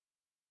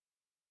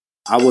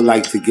I would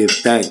like to give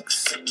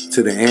thanks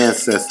to the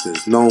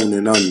ancestors, known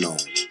and unknown,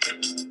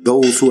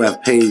 those who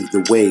have paved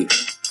the way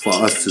for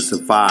us to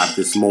survive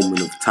this moment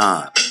of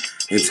time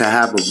and to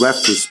have a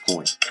reference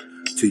point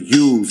to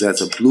use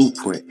as a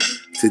blueprint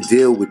to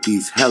deal with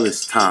these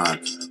hellish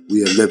times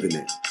we are living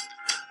in.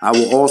 I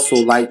would also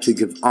like to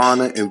give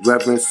honor and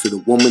reverence to the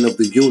woman of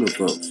the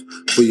universe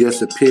for your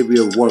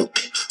superior work,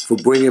 for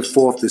bringing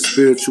forth the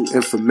spiritual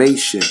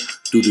information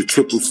through the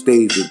triple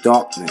stage of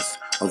darkness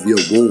of your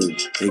womb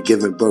and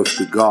giving birth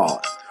to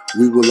God.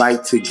 We would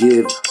like to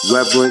give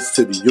reverence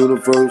to the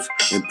universe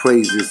and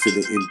praises to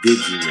the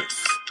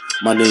indigenous.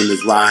 My name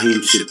is Raheem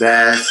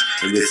Shabazz,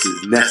 and this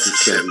is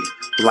Necessary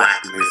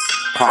Blackness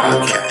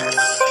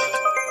Podcast.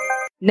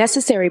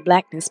 Necessary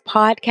Blackness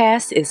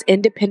Podcast is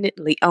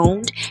independently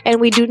owned,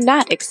 and we do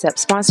not accept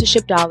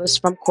sponsorship dollars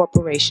from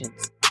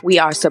corporations. We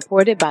are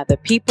supported by the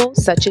people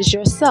such as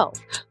yourself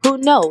who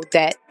know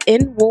that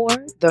in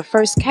war, the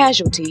first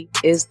casualty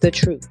is the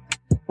truth.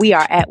 We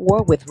are at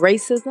war with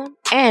racism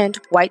and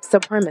white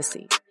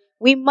supremacy.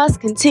 We must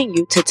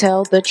continue to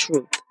tell the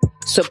truth.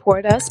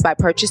 Support us by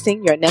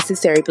purchasing your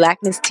Necessary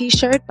Blackness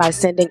t-shirt by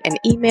sending an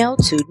email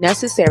to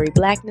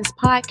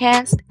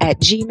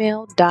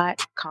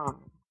necessaryblacknesspodcast@gmail.com.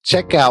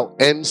 Check out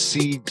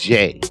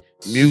MCJ,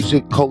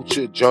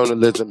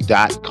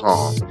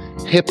 musicculturejournalism.com.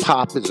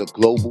 Hip-hop is a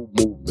global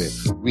movement,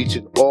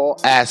 reaching all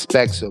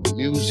aspects of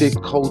music,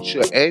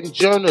 culture, and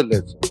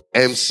journalism.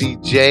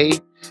 MCJ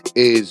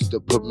is the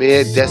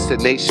premier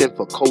destination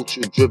for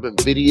culture-driven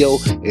video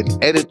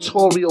and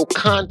editorial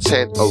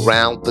content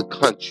around the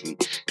country.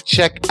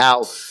 Check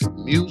out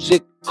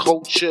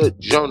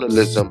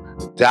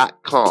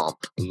musicculturejournalism.com.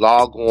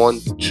 Log on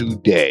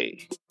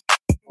today.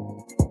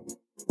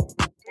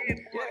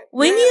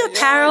 Wingy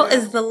Apparel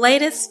is the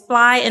latest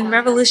fly and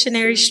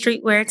revolutionary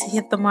streetwear to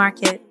hit the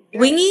market.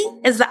 Wingy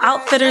is the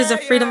outfitters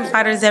of freedom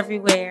fighters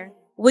everywhere.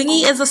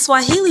 Wingy is a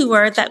Swahili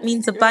word that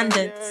means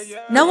abundance.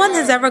 No one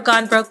has ever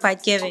gone broke by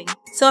giving.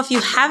 So if you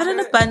have it in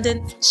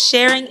abundance,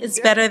 sharing is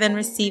better than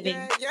receiving.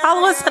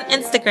 Follow us on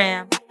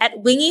Instagram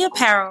at Wingy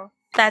Apparel.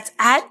 That's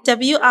at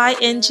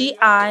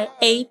WINGIAPPAREL.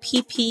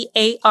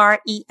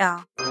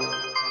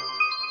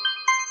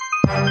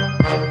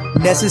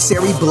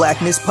 Necessary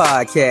Blackness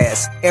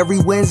Podcast, every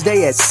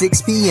Wednesday at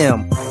 6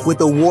 p.m. with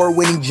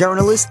award-winning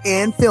journalist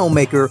and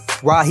filmmaker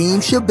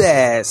Raheem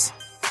Shabazz.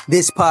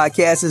 This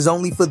podcast is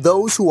only for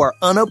those who are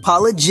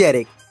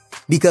unapologetic,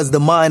 because the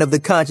mind of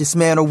the conscious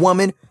man or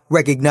woman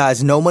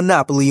recognizes no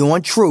monopoly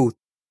on truth.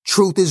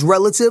 Truth is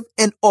relative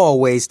and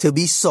always to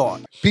be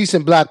sought. Peace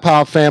and Black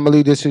Power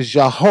family. This is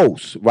your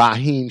host,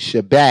 Raheem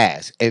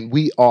Shabazz, and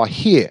we are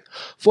here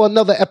for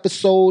another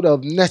episode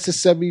of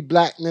Necessary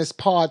Blackness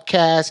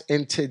Podcast.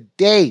 And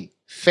today,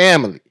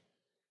 family,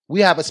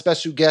 we have a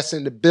special guest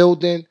in the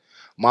building,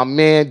 my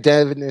man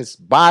Dennis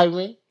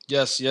Byron.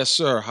 Yes,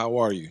 sir. How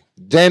are you?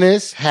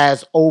 Dennis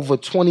has over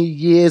 20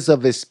 years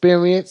of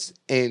experience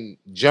in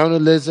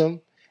journalism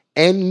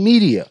and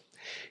media.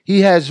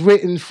 He has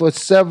written for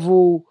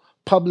several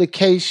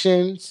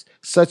publications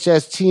such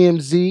as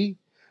TMZ,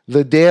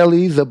 The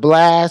Daily, The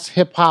Blast,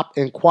 Hip Hop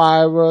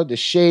Inquirer, The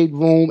Shade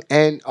Room,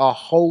 and a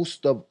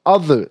host of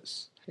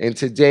others. And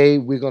today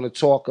we're going to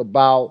talk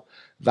about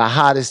the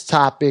hottest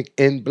topic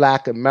in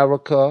Black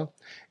America,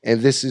 and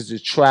this is the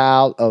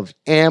trial of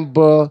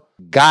Amber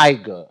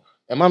Guyger.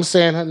 Am I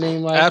saying her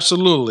name right?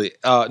 Absolutely.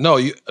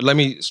 Let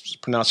me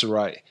pronounce it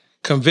right.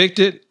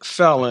 Convicted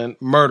felon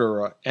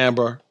murderer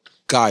Amber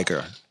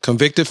Guyger.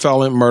 Convicted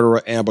felon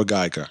murderer Amber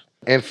Guyger.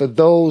 And for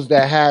those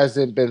that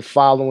hasn't been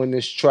following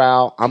this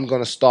trial, I'm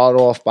going to start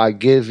off by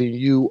giving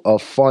you a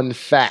fun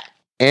fact.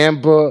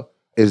 Amber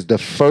is the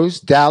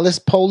first Dallas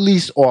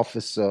police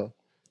officer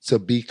to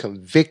be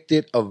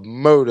convicted of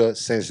murder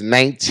since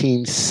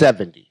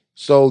 1970.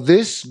 So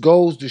this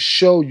goes to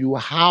show you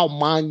how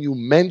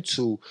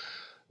monumental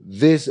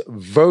this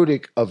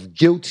verdict of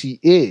guilty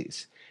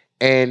is.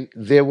 And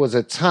there was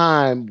a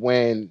time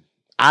when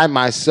I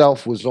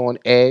myself was on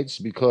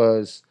edge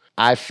because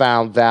I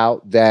found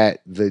out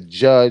that the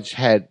judge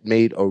had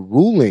made a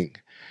ruling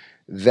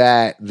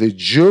that the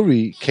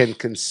jury can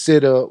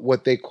consider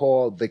what they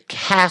call the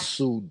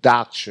Castle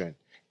Doctrine.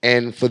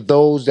 And for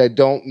those that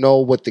don't know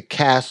what the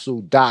Castle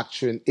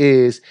Doctrine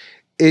is,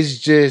 it's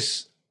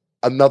just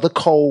another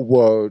code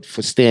word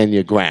for stand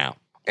your ground.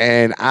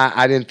 And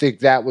I didn't think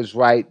that was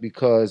right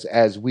because,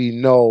 as we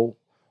know,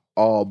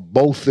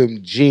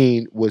 Botham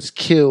Jean was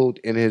killed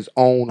in his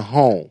own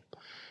home.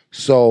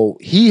 So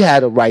he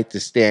had a right to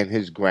stand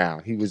his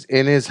ground. He was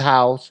in his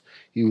house.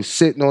 He was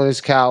sitting on his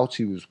couch.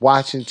 He was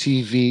watching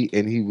TV,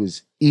 and he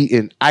was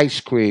eating ice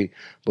cream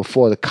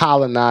before the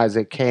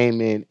colonizer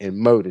came in and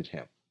murdered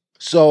him.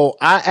 So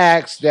I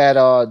asked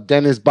that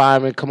Dennis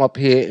Byron come up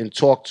here and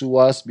talk to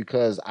us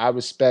because I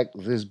respect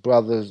this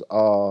brother's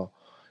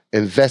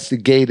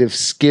investigative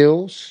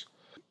skills.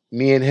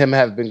 Me and him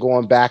have been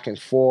going back and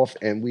forth,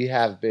 and we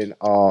have been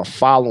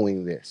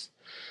following this.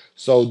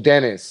 So,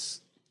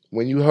 Dennis,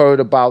 when you heard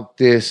about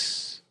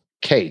this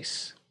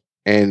case,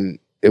 and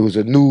it was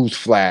a news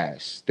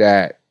flash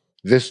that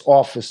this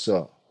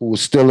officer who was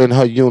still in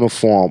her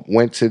uniform,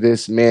 went to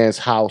this man's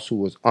house who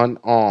was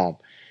unarmed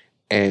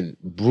and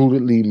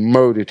brutally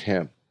murdered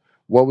him.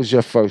 What was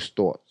your first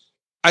thoughts?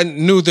 I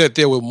knew that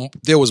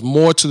there was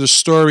more to the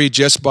story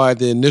just by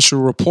the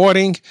initial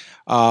reporting.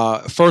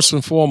 First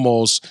and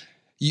foremost,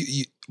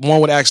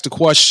 one would ask the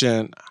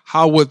question,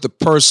 how would the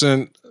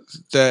person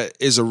that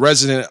is a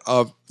resident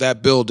of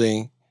that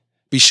building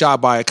be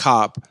shot by a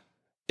cop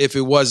if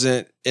it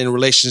wasn't in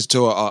relation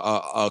to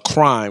a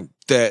crime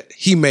that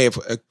he may have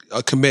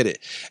committed?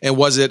 And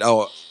was it,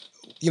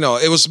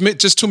 it was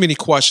just too many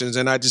questions.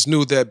 And I just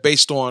knew that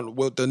based on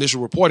what the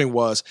initial reporting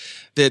was,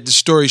 that the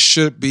story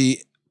should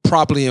be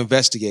properly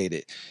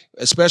investigated,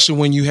 especially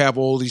when you have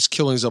all these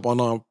killings of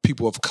unarmed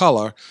people of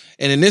color.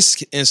 And in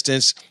this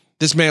instance,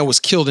 this man was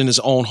killed in his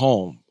own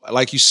home.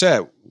 Like you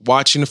said,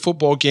 watching the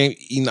football game,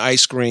 eating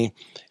ice cream,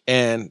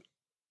 and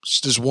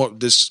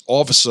this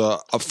officer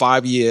of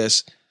 5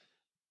 years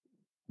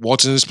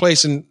walked in this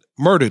place and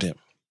murdered him.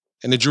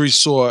 And the jury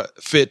saw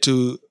fit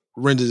to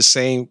render the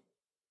same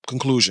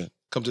conclusion,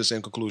 come to the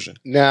same conclusion.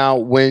 Now,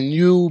 when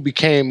you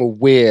became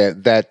aware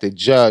that the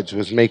judge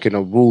was making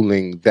a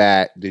ruling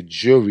that the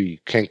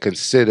jury can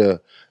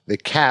consider the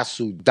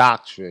Castle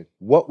Doctrine,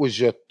 what was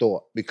your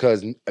thought?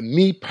 Because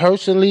me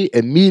personally,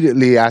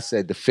 immediately I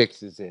said the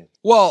fix is in.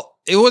 Well,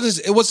 it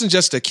wasn't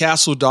just the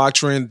Castle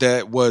Doctrine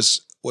that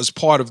was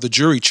part of the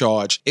jury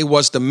charge. It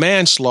was the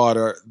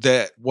manslaughter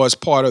that was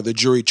part of the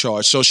jury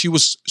charge. So she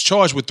was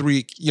charged with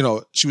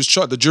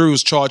the jury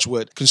was charged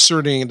with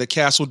concerning the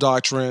Castle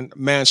Doctrine,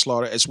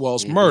 manslaughter, as well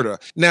as murder.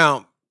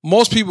 Now,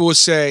 most people would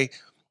say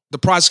the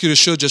prosecutor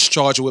should just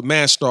charge it with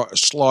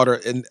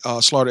manslaughter and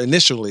slaughter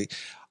initially.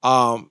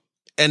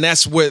 And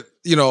that's what,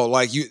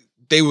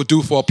 they would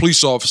do for a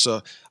police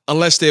officer,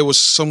 unless there was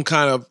some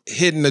kind of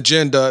hidden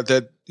agenda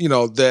that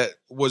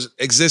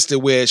existed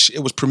where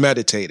it was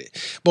premeditated.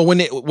 But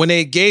when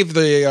they gave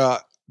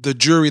the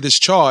jury this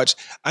charge,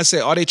 I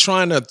said, are they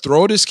trying to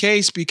throw this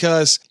case?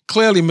 Because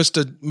clearly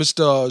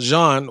Mr.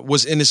 Jean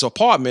was in his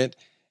apartment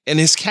in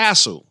his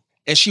castle,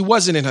 and she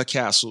wasn't in her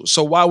castle.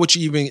 So why would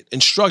you even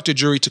instruct a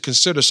jury to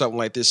consider something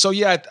like this? So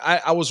yeah,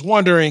 I was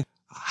wondering,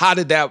 how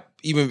did that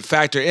even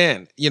factor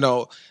in?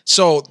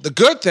 So the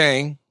good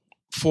thing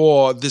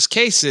for this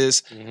case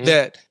is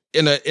that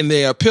in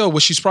the appeal,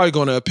 which she's probably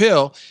going to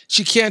appeal,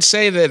 she can't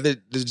say that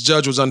the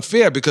judge was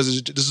unfair,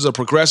 because this is a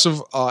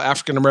progressive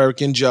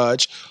African-American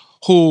judge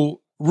who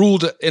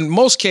ruled in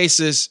most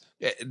cases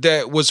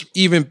that was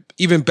even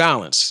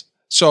balanced.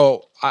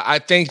 So I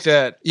think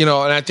that, and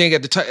I think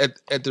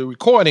at the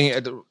recording,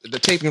 at the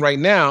taping right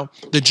now,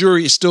 the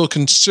jury is still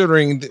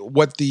considering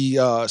what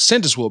the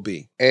sentence will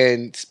be.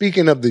 And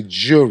speaking of the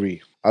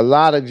jury, a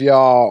lot of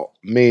y'all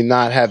may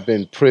not have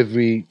been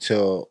privy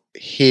to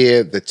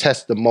hear the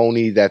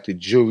testimony that the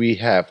jury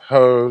have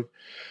heard,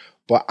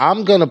 but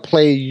I'm going to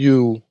play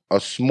you a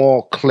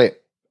small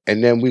clip,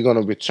 and then we're going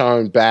to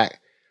return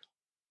back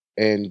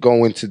and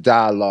go into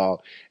dialogue.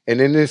 And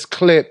in this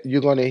clip,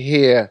 you're going to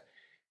hear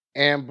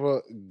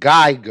Amber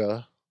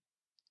Guyger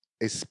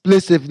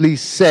explicitly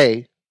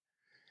say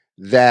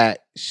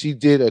that she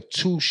did a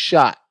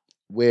 2-shot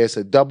where it's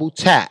a double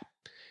tap.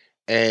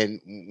 And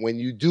when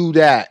you do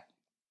that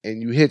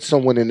and you hit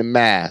someone in the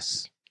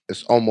mask,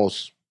 it's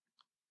almost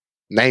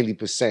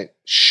 90%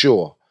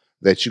 sure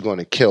that you're going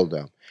to kill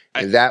them.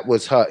 And that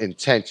was her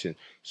intention.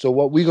 So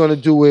what we're going to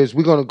do is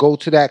we're going to go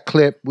to that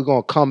clip. We're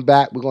going to come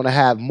back. We're going to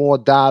have more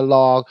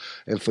dialogue.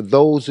 And for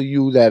those of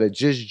you that are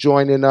just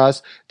joining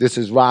us, this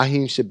is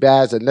Raheem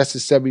Shabazz, a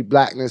Necessary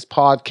Blackness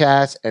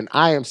podcast. And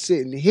I am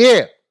sitting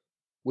here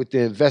with the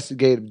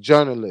investigative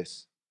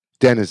journalist,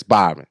 Dennis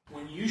Byron.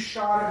 When you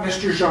shot at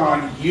Mr.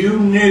 Jean, you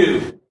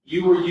knew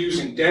you were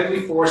using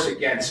deadly force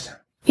against him.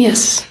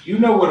 Yes. You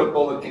know what a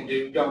bullet can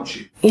do, don't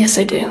you? Yes,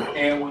 I do.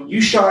 And when you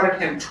shot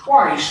at him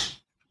twice,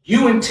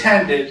 you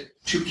intended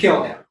to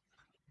kill him.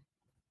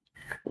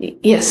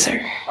 Yes, sir.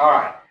 All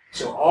right.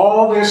 So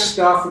all this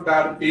stuff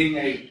about it being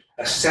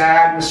a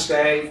sad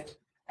mistake,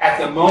 at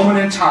the moment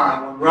in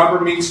time when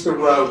rubber meets the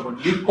road, when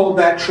you pulled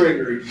that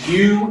trigger,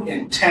 you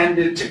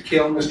intended to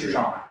kill Mr.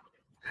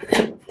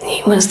 Jean.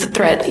 He was the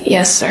threat.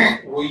 Yes,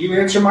 sir. Will you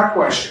answer my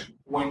question?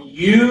 When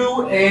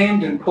you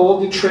aimed and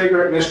pulled the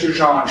trigger at Mr.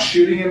 Jean,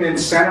 shooting him in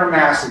center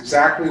mass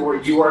exactly where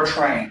you are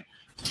trained,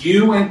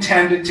 you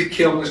intended to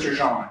kill Mr.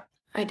 Jean.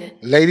 I did.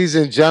 Ladies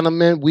and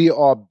gentlemen, we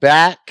are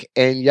back,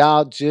 and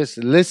y'all just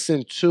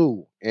listened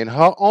to, in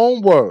her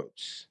own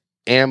words,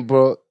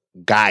 Amber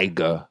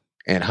Guyger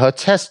and her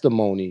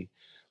testimony,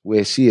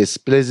 where she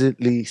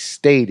explicitly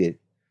stated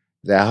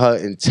that her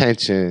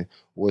intention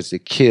was to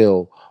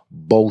kill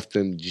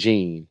Botham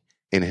Jean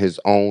in his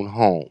own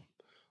home.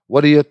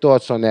 What are your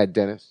thoughts on that,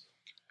 Dennis?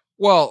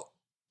 Well,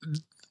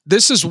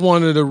 this is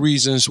one of the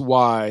reasons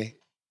why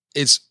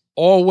it's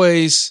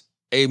always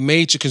a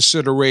major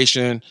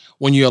consideration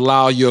when you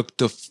allow your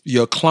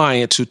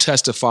client to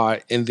testify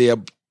in their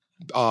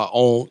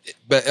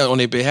on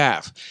their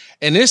behalf.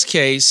 In this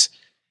case,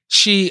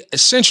 she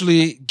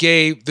essentially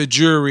gave the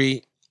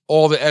jury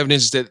all the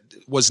evidence that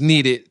was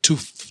needed to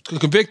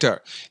convict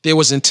her. There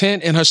was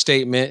intent in her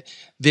statement.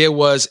 There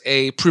was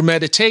a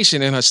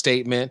premeditation in her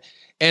statement.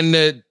 And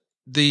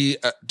the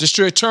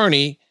district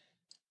attorney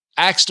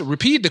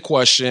repeated the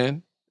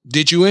question,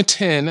 did you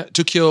intend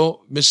to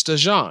kill Mr.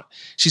 Jean?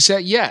 She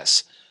said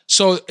yes.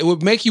 So it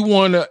would make you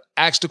want to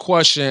ask the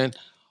question,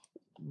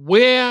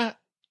 where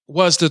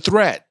was the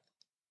threat?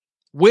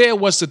 Where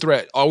was the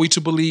threat? Are we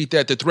to believe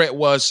that the threat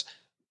was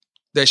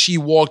that she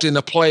walked in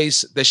a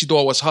place that she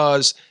thought was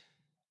hers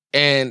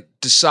and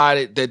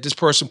decided that this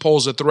person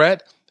posed a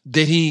threat?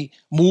 Did he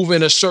move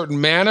in a certain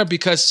manner?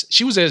 Because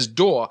she was at his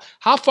door.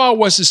 How far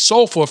was his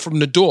sofa from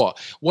the door?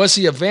 Was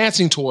he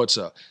advancing towards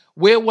her?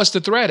 Where was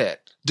the threat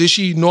at? Did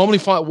she normally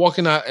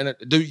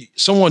do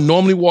someone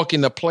normally walk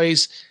in a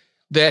place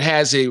that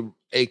has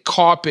a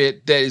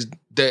carpet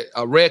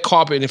a red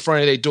carpet in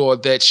front of their door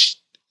that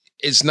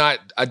is not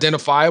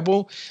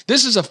identifiable?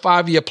 This is a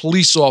 5-year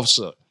police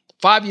officer,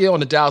 5-year on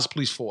the Dallas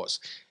Police Force.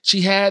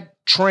 She had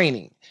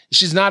training.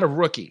 She's not a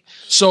rookie.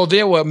 So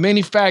there were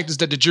many factors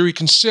that the jury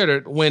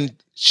considered when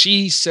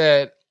she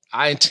said,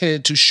 I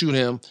intended to shoot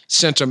him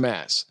center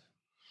mass.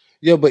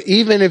 Yeah, but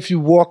even if you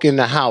walk in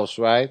the house,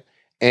 right,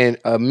 and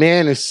a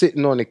man is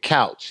sitting on the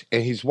couch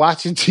and he's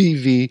watching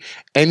TV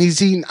and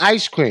he's eating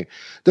ice cream,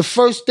 the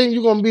first thing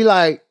you're going to be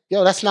like,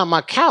 yo, that's not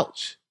my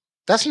couch.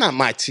 That's not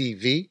my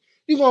TV.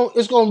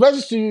 It's going to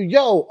register you,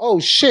 yo, oh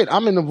shit,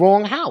 I'm in the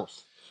wrong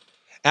house.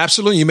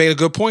 Absolutely. You made a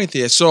good point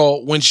there.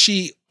 So when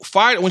she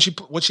fired, when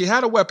she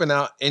had a weapon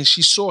out and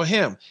she saw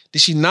him,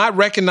 did she not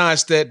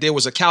recognize that there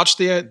was a couch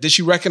there? Did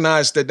she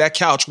recognize that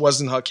couch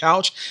wasn't her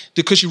couch?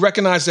 Because she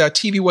recognized that her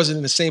TV wasn't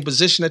in the same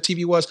position that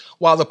TV was?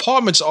 While the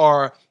apartments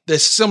are the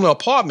similar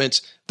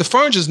apartments, the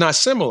furniture is not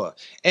similar.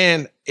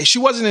 And if she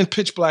wasn't in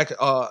pitch black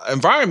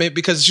environment,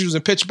 because if she was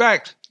in pitch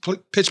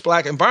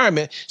black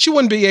environment, she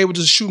wouldn't be able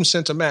to shoot him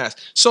center mass.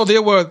 So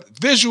there were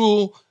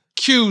visual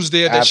cues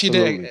there that she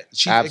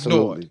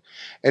ignored.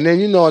 And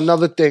then,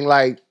 another thing,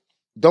 like,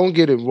 don't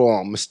get it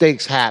wrong.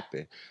 Mistakes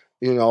happen.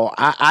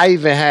 I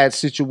even had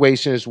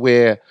situations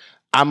where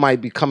I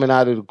might be coming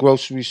out of the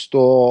grocery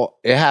store.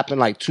 It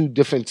happened like 2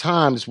 different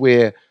times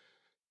where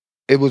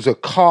it was a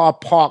car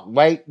parked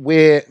right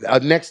where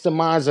next to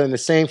mine are in the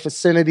same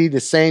vicinity, the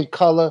same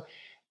color.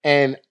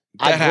 And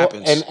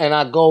happens. And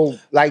I go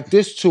like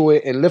this to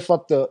it and lift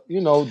up the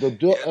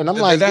door. And I'm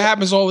like, that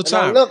happens all the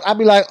time. I'll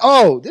be like,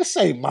 oh, this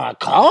ain't my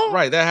car.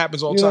 Right, that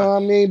happens all the time. You know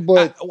what I mean?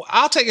 But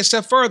I'll take it a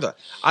step further.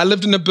 I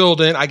lived in the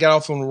building. I got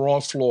off on the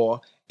wrong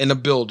floor in the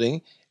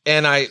building,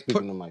 and I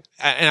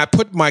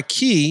put my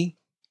key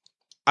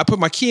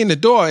in the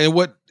door, and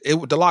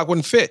the lock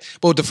wouldn't fit.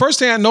 But the first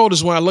thing I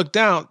noticed when I looked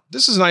down,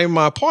 this is not even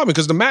my apartment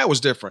because the mat was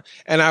different,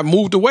 and I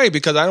moved away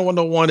because I don't want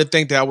no one to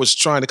think that I was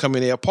trying to come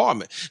in the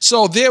apartment.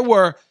 So there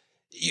were.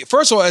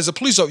 First of all, as a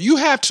police officer, you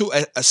have to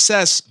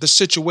assess the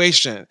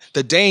situation,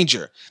 the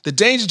danger. The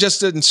danger just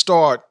didn't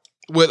start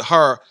with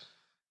her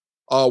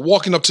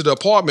walking up to the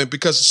apartment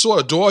because she saw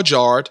a door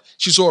ajarred.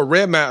 She saw a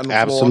red mat on the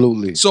floor.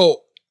 Absolutely.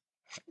 So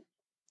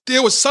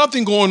there was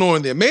something going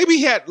on there. Maybe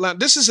he had.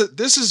 This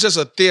is just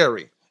a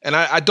theory, and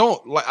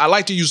I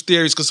like to use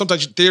theories because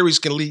sometimes theories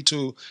can lead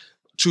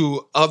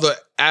to other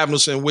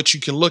avenues in which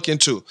you can look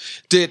into.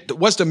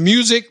 Was the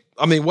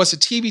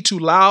TV too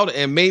loud,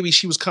 and maybe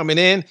she was coming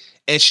in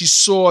and she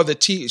saw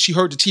she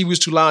heard the TV was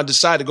too loud and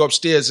decided to go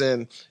upstairs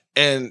and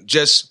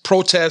just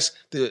protest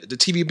the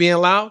TV being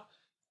loud?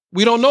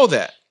 We don't know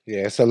that.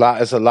 Yeah, it's a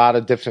lot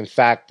of different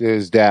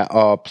factors that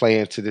play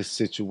into this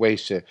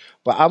situation.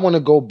 But I want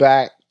to go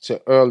back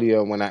to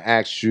earlier when I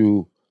asked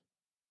you,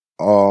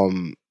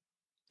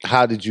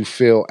 how did you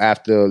feel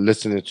after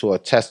listening to a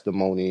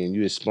testimony? And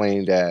you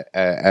explained that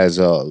as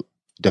a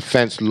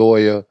defense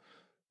lawyer,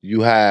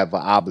 you have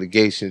an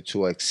obligation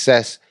to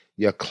assess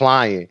your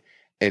client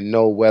and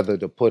know whether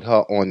to put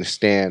her on the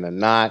stand or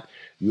not.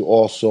 You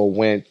also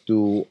went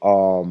through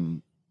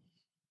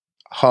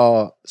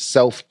her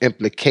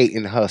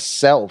self-implicating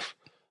herself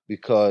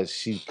because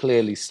she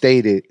clearly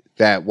stated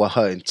that what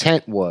her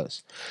intent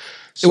was.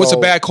 It was a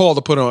bad call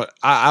to put on.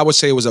 I would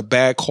say it was a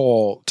bad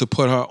call to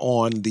put her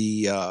on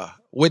the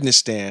witness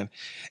stand.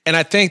 And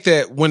I think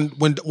that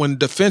when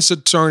defense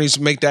attorneys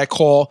make that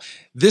call,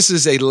 this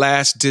is a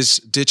last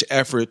ditch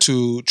effort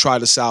to try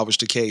to salvage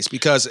the case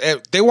because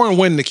they weren't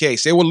winning the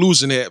case. They were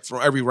losing it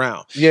from every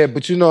round. Yeah,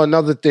 but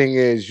another thing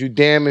is you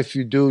damn if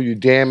you do, you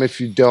damn if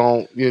you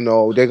don't.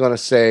 They're going to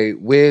say,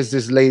 where's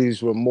this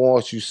lady's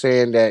remorse? You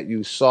saying that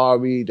you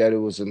sorry, that it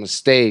was a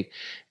mistake,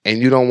 and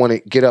you don't want to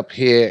get up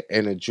here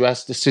and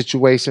address the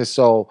situation.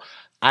 So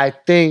I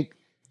think,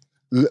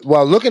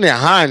 well, looking at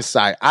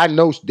hindsight, I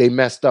know they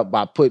messed up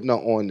by putting her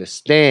on the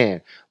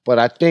stand. But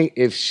I think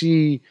if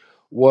she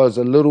was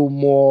a little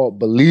more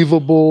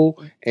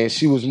believable and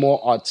she was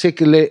more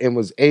articulate and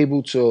was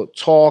able to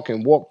talk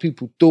and walk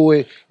people through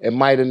it, it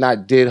might have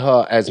not did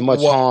her as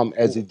much harm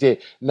as it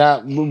did.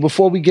 Now,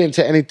 before we get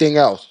into anything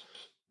else,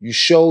 you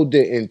showed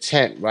the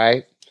intent,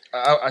 right?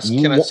 I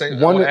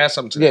want to add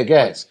something to that. Yeah, go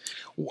ahead.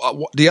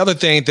 The other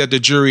thing that the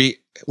jury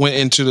went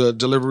into the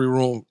delivery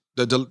room,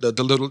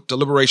 the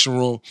deliberation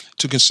room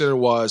to consider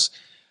was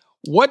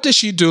What did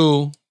she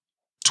do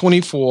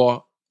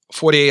 24,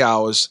 48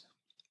 hours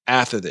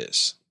after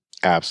this?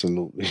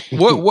 Absolutely.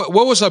 What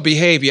was her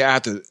behavior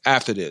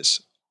after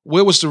this?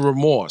 Where was the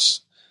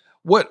remorse?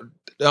 What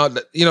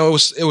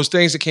it was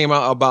things that came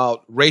out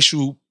about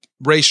racial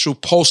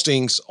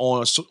postings on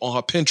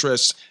her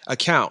Pinterest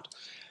account.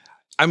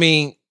 I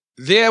mean,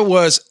 there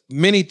was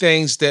many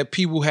things that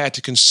people had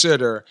to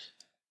consider.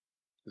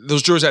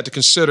 Those jurors had to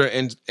consider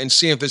and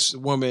see if this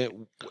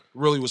woman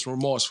really was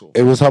remorseful.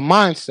 It was her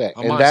mindset.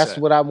 That's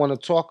what I want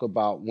to talk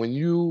about. When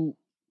you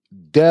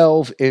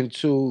delve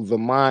into the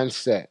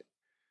mindset,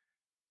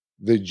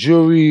 the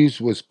juries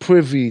was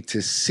privy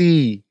to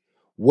see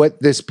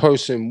what this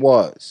person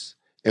was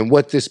and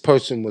what this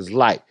person was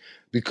like.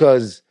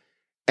 Because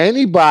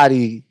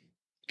anybody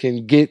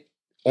can get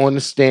on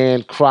the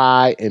stand,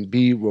 cry, and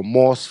be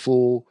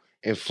remorseful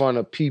in front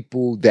of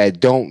people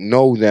that don't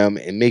know them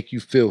and make you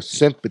feel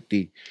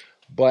sympathy.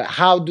 But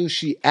how do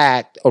she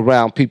act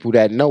around people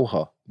that know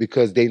her?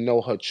 Because they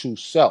know her true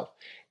self.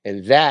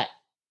 And that,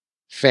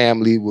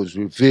 family, was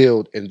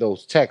revealed in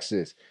those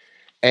texts.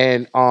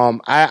 And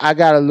I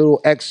got a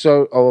little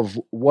excerpt of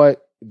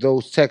what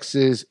those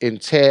texts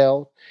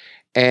entailed.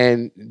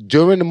 And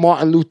during the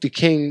Martin Luther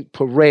King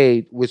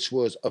parade, which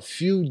was a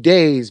few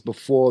days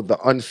before the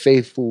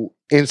unfaithful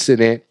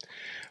incident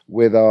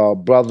with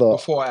brother...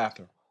 Before or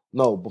after?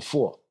 No,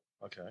 before.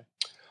 Okay.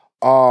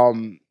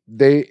 And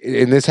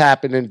this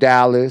happened in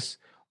Dallas.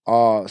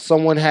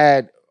 Someone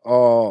had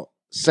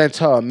sent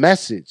her a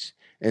message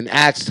and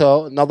asked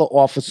her, another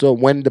officer,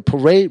 when the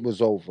parade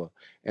was over.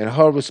 And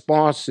her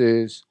response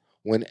is,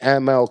 when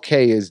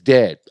MLK is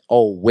dead.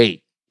 Oh,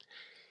 wait.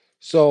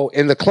 So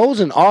in the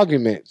closing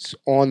arguments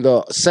on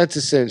the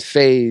sentencing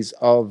phase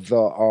of the...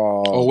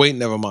 oh, wait,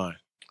 never mind.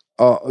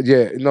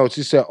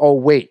 She said, oh,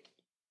 wait.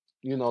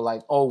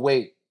 Like, oh,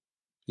 wait.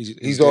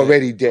 He's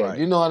already dead. Right.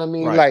 You know what I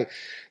mean? Right. Like,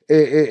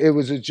 it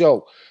was a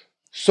joke.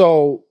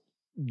 So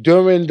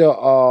during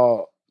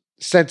the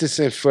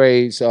sentencing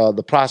phrase,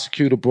 the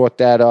prosecutor brought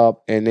that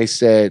up, and they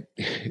said,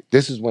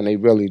 this is when they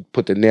really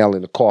put the nail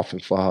in the coffin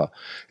for her.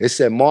 It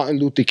said, Martin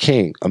Luther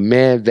King, a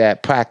man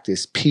that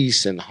practiced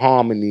peace and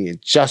harmony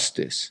and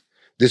justice.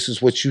 This is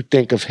what you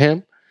think of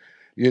him?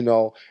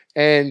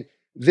 And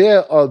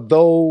there are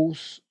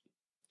those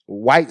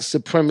white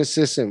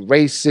supremacists and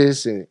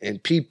racists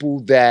and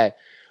people that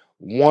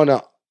want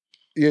to,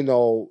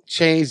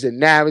 change the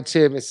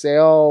narrative and say,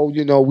 oh,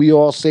 we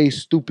all say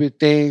stupid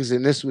things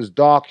and this was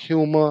dark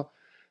humor.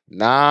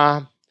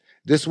 Nah,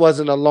 this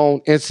wasn't a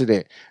lone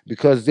incident,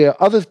 because there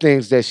are other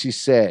things that she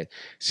said.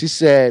 She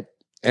said,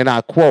 and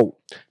I quote,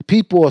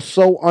 people are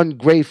so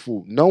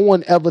ungrateful. No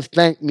one ever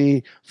thanked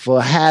me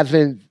for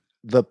having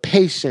the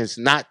patience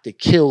not to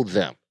kill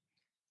them.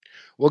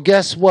 Well,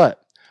 guess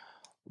what?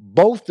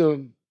 Both of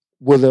them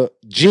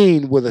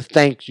Gene would have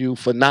thanked you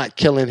for not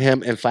killing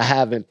him and for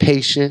having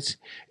patience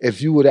if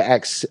you would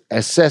have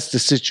assessed the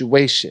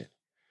situation.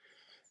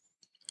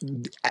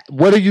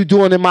 What are you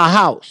doing in my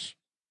house?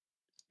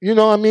 You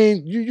know what I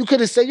mean? You could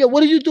have said, yo,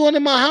 what are you doing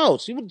in my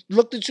house? He would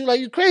looked at you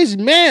like you crazy.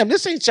 Ma'am,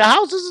 this ain't your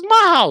house. This is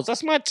my house.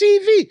 That's my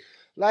TV.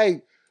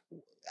 Like,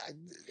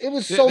 it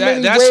was so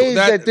many ways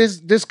that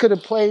this could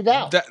have played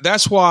out.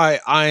 That's why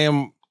I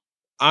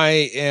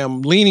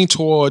am leaning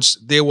towards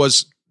there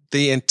was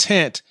the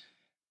intent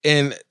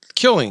in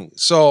killing.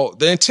 So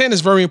the intent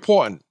is very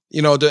important.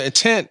 The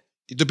intent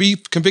to be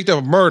convicted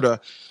of murder,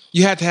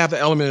 you have to have the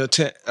element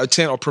of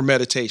intent or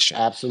premeditation.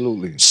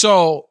 Absolutely.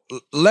 So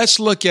let's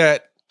look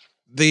at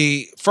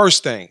the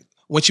first thing.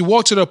 When she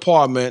walked to the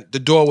apartment, the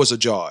door was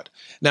ajar.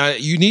 Now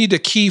you need a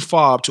key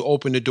fob to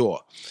open the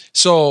door.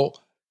 So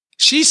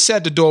she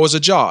said the door was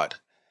ajar.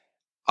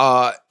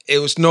 It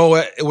was no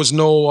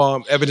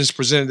evidence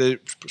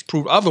presented to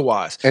prove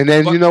otherwise. And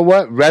then you know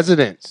what?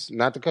 Residents,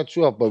 not to cut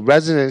you off, but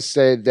residents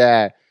said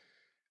that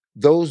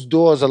those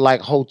doors are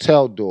like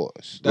hotel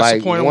doors. That's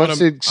like the point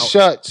once it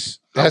shuts,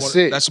 that's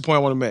it. That's the point I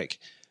want to make.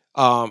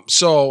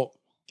 So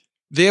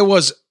there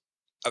was,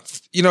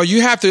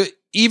 you have to,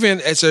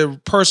 even as a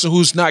person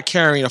who's not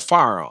carrying a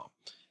firearm,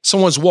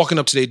 someone's walking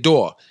up to their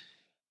door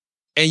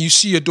and you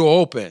see your door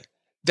open,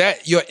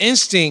 that your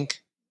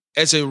instinct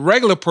as a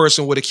regular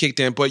person would have kicked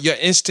in, but your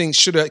instinct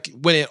should have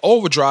went in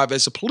overdrive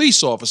as a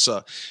police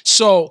officer.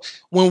 So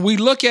when we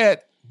look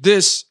at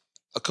this,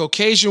 a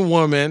Caucasian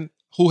woman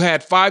who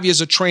had 5 years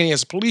of training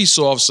as a police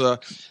officer,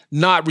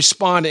 not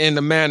responding in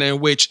the manner in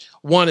which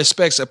one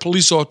expects a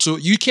police officer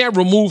to, you can't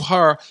remove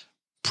her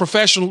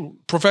professional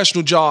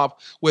job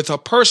with her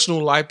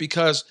personal life,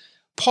 because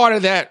part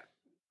of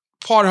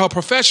her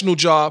professional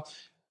job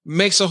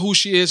makes her who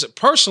she is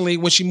personally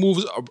when she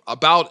moves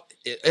about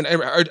in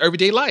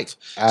everyday life.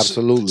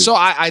 Absolutely. So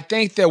I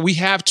think that we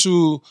have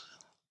to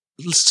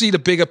see the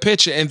bigger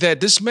picture, and that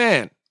this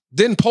man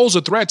didn't pose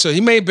a threat to her.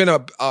 He may have been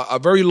a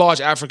very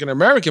large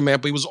African-American man,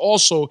 but he was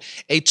also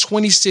a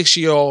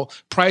 26-year-old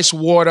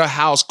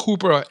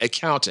PricewaterhouseCoopers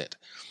accountant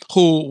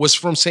who was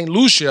from St.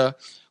 Lucia,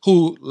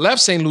 who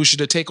left St. Lucia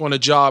to take on a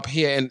job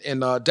here in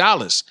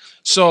Dallas.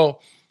 So,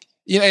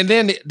 and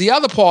then the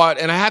other part,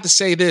 and I have to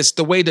say this,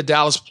 the way the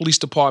Dallas Police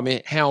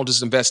Department handled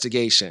this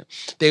investigation.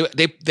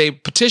 They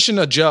petitioned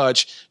a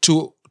judge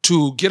to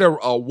get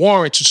a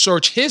warrant to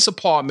search his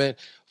apartment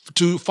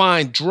to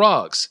find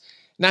drugs.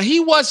 Now, he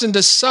wasn't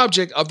the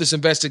subject of this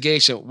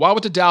investigation. Why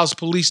would the Dallas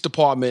Police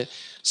Department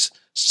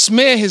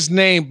smear his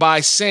name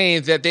by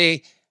saying that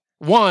they,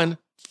 one,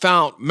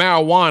 found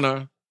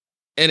marijuana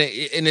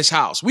in his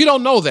house? We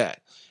don't know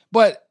that.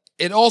 But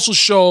it also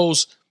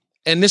shows,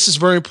 and this is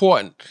very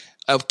important,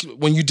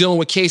 when you're dealing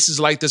with cases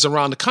like this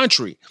around the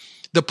country,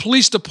 the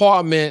police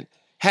department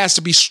has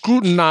to be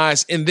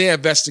scrutinized in their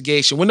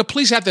investigation. When the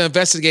police have to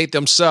investigate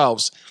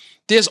themselves,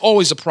 there's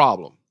always a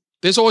problem.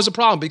 There's always a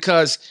problem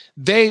because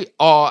they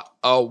are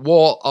a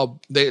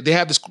wall. They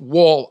have this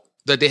wall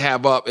that they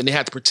have up, and they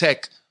have to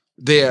protect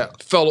their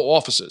fellow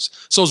officers.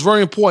 So it's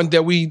very important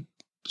that we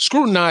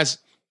scrutinize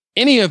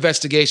any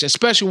investigation,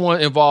 especially one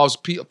that involves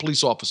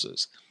police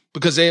officers,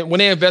 because when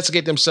they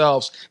investigate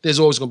themselves, there's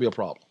always going to be a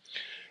problem.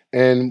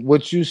 And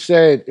what you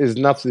said is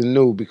nothing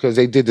new because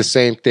they did the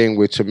same thing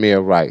with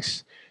Tamir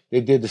Rice. They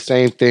did the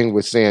same thing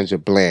with Sandra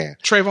Bland.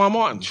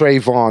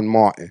 Trayvon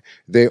Martin.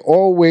 They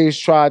always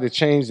try to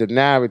change the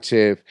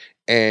narrative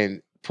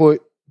and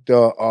put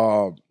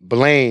the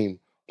blame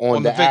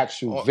on the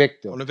actual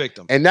victim. On the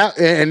victim. And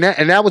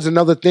that was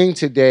another thing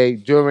today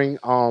during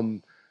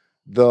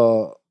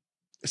the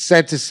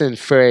sentencing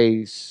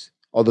phrase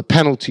or the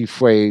penalty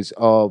phrase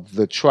of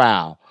the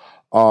trial.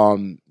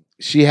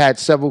 She had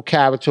several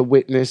character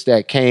witnesses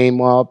that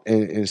came up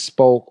and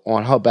spoke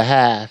on her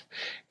behalf,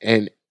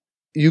 and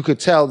you could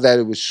tell that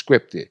it was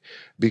scripted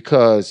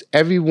because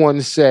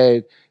everyone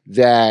said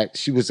that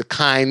she was the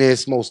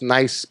kindest, most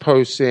nice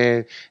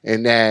person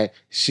and that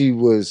she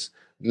was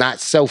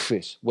not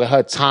selfish with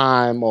her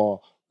time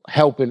or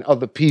helping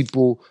other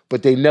people,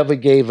 but they never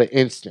gave an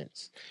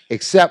instance.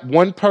 Except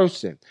one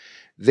person.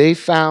 They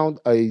found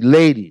a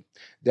lady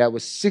that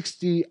was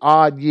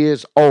 60-odd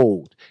years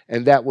old,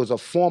 and that was a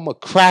former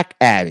crack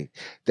addict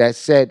that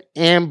said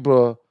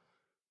Amber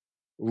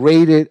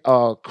raided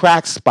a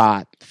crack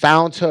spot,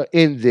 found her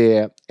in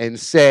there, and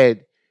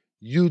said,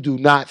 "You do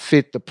not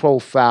fit the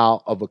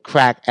profile of a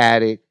crack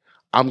addict.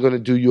 I'm going to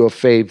do you a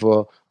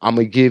favor. I'm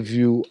going to give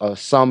you a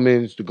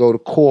summons to go to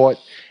court,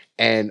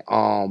 and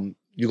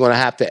you're going to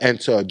have to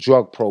enter a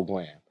drug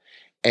program."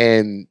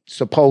 And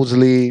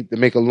supposedly, to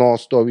make a long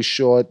story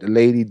short, the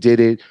lady did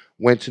it,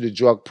 went to the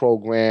drug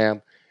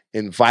program,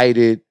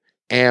 invited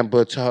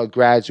Amber to her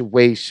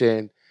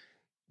graduation.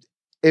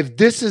 If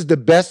this is the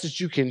best that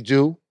you can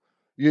do,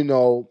 you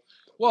know,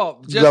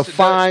 well, to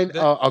find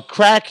a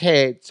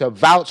crackhead to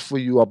vouch for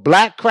you, a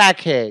black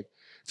crackhead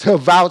to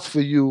vouch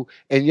for you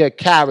and your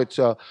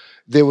character.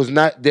 There was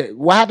not.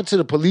 What happened to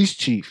the police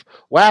chief?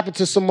 What happened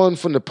to someone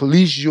from the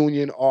police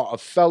union or a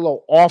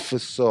fellow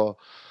officer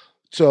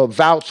to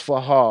vouch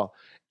for her?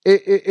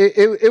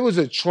 It was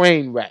a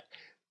train wreck.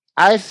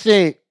 I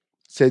think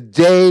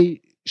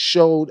today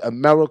showed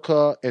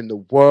America and the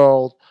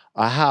world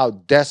how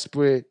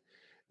desperate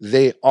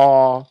they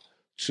are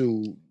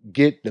to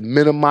get the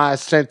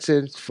minimized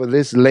sentence for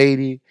this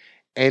lady,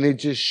 and it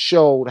just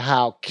showed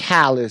how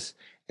callous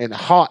and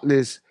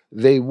heartless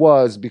they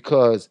was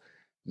because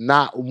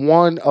not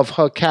one of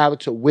her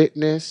character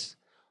witness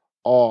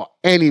or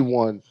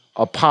anyone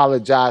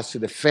apologized to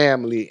the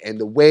family, and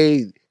the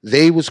way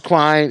they was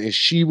crying and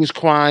she was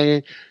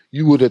crying,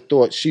 you would have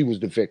thought she was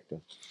the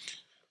victim.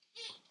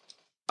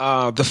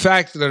 The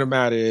fact of the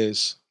matter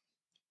is,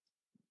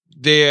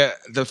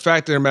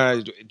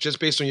 just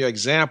based on your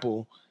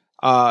example,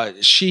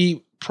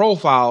 she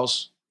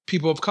profiles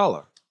people of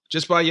color,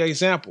 just by your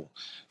example.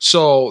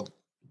 So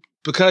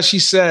because she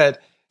said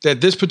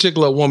that this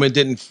particular woman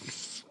didn't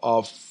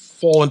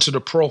fall into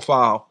the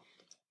profile,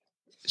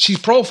 she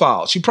probably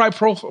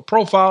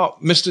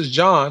profiled Mr.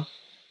 John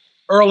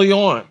early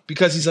on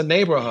because he's a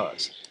neighbor of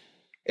hers.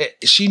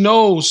 She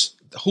knows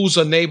who's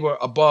a neighbor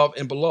above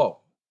and below.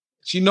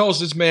 She knows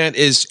this man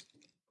is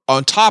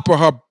on top of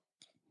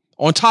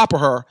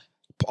her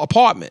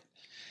apartment.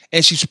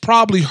 And she's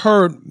probably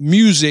heard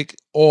music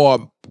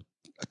or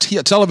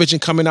television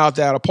coming out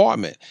that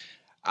apartment.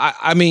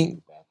 I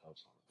mean,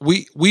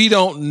 we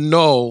don't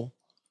know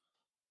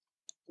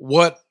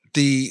what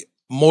the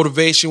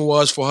motivation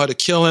was for her to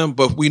kill him,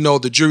 but we know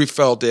the jury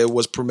felt that it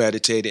was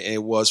premeditated and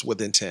it was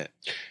with intent.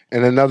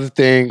 And another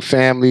thing,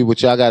 family,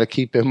 which y'all got to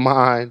keep in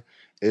mind,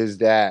 is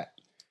that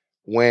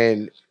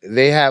when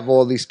they have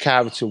all these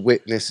character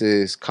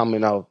witnesses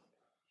coming up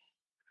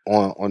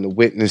on the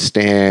witness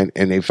stand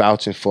and they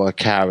vouching for a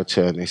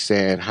character and they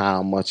saying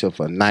how much of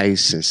a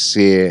nice,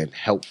 sincere, and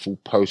helpful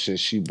person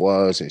she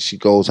was, and she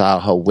goes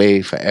out her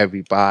way for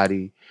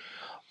everybody,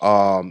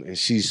 and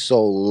she's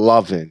so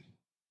loving,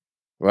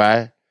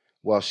 right?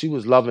 Well, she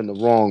was loving the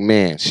wrong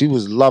man. She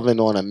was loving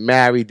on a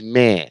married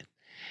man.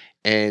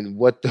 And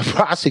what the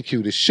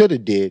prosecutor should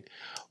have did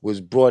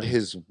was brought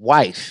his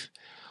wife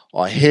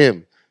or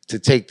him to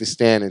take the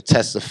stand and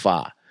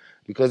testify.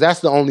 Because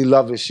that's the only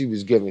loving she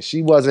was giving.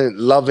 She wasn't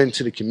loving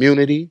to the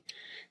community,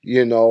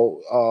 you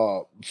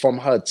know, from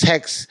her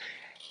texts.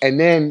 And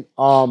then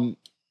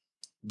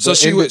So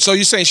so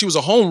you're saying she was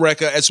a home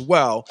wrecker as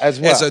well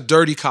as a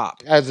dirty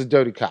cop. As a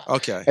dirty cop.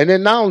 Okay. And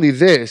then not only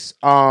this,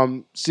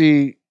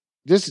 see,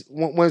 this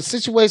when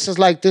situations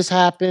like this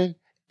happen,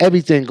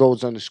 everything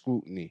goes under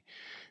scrutiny.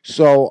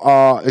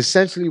 So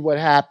essentially what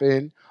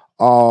happened,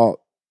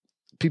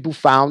 people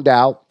found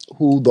out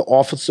who the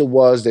officer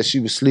was that she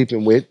was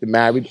sleeping with, the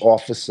married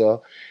officer,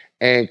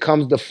 and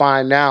comes to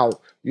find out,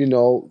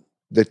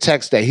 the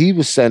text that he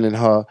was sending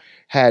her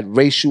had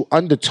racial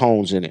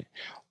undertones in it.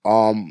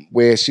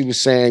 Where she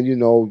was saying, he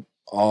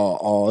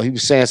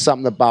was saying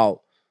something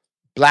about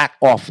black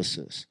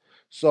officers.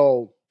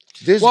 So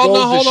this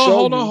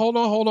hold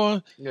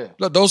on. Yeah.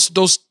 Look,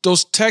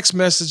 those text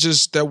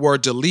messages that were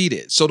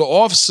deleted. So the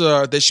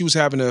officer that she was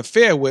having an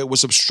affair with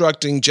was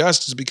obstructing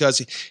justice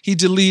because he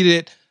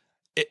deleted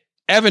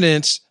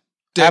evidence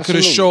that could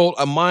have showed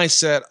a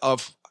mindset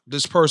of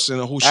this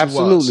person and who she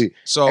was.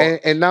 So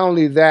and not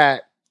only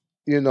that,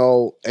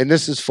 and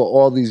this is for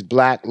all these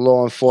black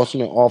law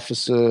enforcement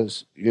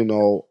officers,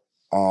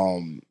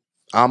 I'm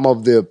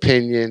of the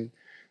opinion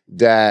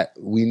that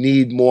we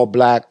need more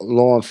black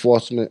law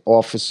enforcement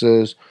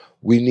officers.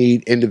 We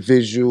need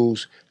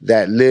individuals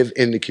that live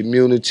in the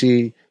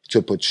community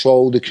to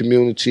patrol the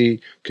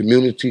community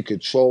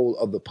control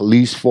of the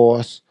police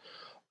force.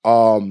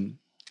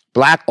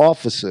 Black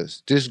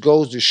officers, this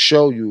goes to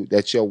show you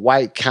that your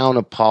white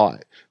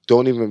counterpart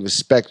don't even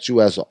respect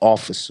you as an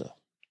officer.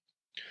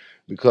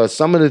 Because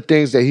some of the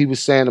things that he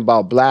was saying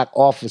about black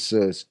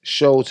officers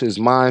shows his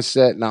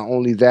mindset. Not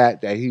only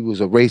that he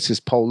was a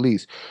racist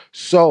police.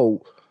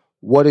 So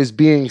what is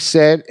being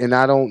said, and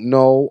I don't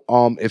know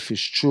if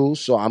it's true,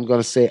 so I'm going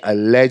to say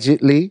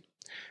allegedly,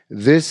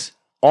 this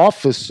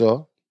officer,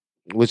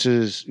 which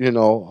is,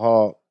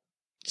 her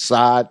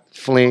side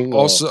fling.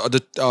 Also,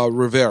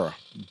 Rivera.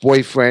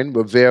 Boyfriend,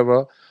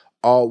 Rivera,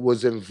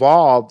 was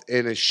involved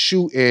in a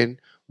shooting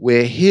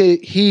where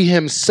he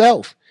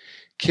himself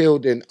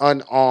killed an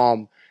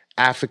unarmed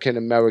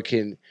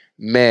African-American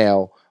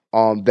male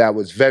that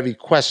was very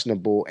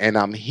questionable, and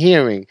I'm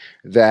hearing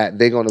that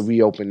they're going to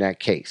reopen that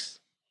case.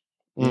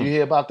 Did you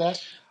hear about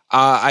that?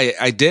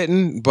 I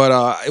didn't,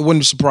 but it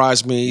wouldn't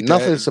surprise me.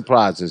 Nothing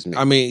surprises me.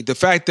 I mean, the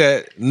fact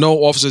that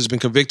no officer has been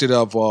convicted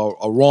of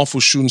a wrongful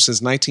shooting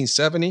since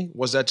 1970,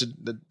 was that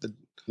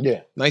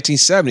Yeah.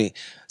 1970.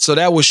 So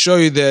that would show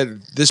you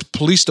that this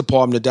police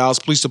department, the Dallas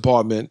Police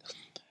Department,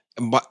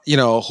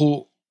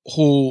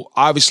 who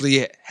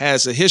obviously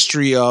has a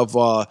history of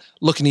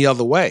looking the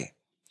other way.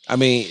 I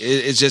mean,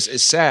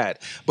 it's sad.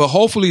 But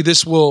hopefully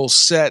this will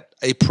set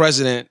a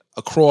precedent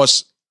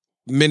across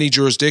many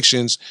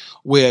jurisdictions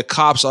where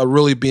cops are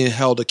really being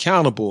held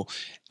accountable.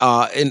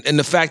 And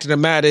the fact of the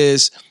matter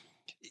is,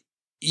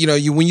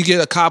 when you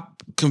get a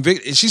cop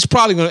convicted, she's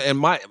probably going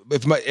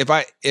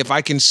to, if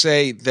I can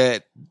say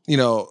that,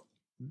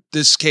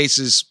 this case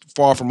is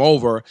far from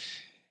over,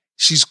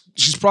 she's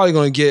probably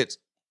going to get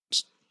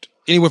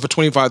anywhere for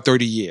 25,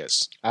 30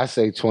 years. I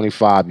say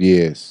 25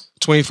 years.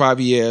 25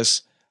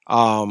 years.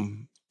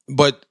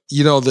 But,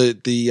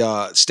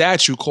 the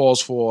statute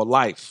calls for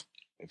life.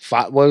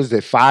 What is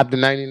it, 5 to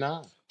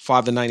 99?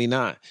 5 to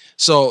 99.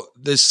 So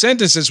the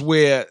sentence is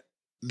where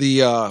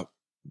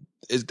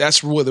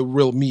that's where the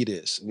real meat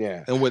is.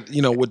 Yeah. And what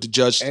the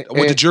judge,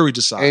 what the jury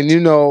decides.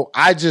 And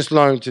I just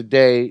learned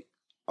today,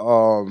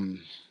 because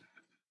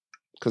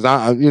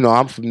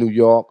I'm from New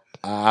York.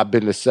 I've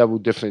been to several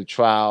different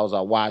trials.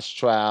 I watch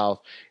trials,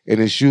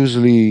 and it's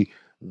usually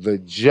the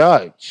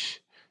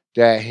judge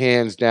that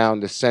hands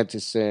down the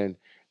sentencing.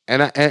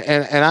 And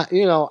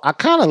I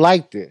kind of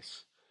like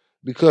this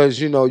because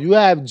you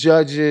have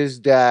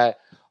judges that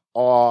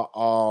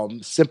are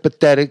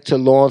sympathetic to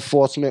law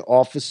enforcement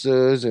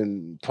officers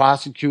and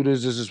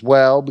prosecutors as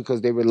well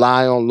because they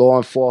rely on law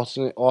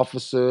enforcement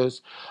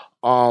officers.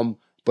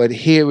 But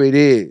here it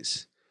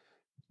is,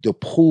 the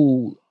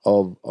pool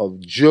of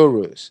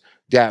jurors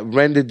that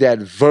rendered that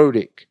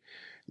verdict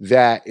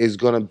that is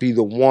going to be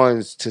the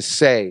ones to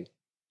say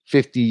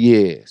 50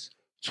 years,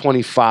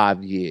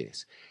 25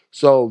 years.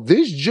 So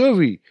this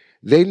jury,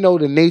 they know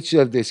the nature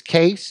of this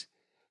case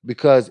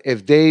because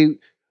if they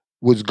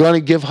was going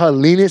to give her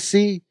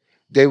leniency,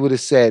 they would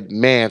have said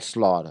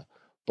manslaughter.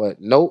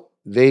 But nope,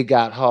 they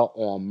got her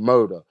on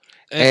murder.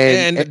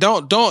 And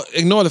don't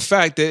ignore the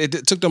fact that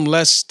it took them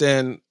less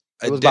than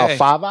a day. It was about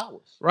 5 hours.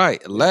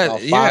 Right,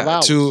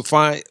 to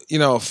find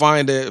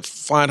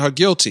her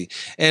guilty,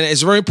 and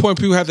it's very important.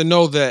 People have to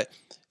know that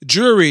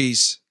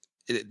juries,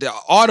 the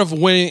art of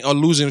winning or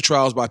losing a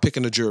trial is by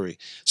picking a jury.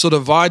 So the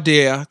voir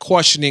dire,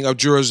 questioning of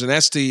jurors, and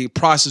that's the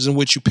process in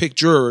which you pick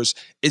jurors,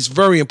 is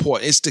very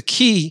important. It's the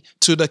key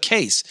to the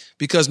case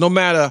because no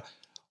matter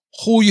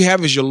who you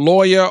have as your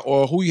lawyer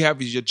or who you have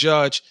as your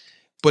judge,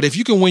 but if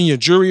you can win your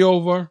jury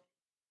over,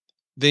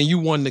 then you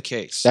won the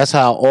case. That's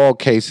how all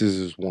cases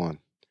is won.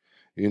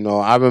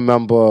 I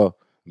remember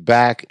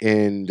back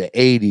in the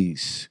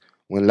 80s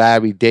when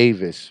Larry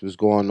Davis was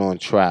going on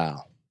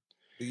trial.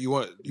 You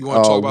want to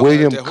talk about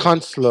William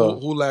Kunstler?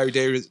 Who Larry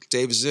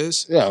Davis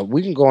is? Yeah,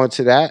 we can go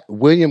into that.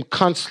 William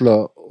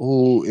Kunstler,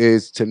 who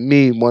is to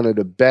me one of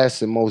the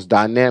best and most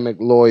dynamic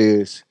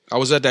lawyers. I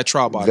was at that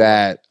trial, by the way.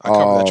 That I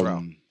covered that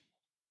trial.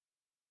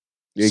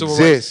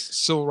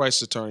 Exists. Civil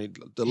rights attorney,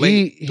 the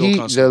late Bill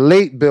Kunstler. The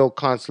late Bill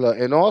Kunstler,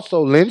 and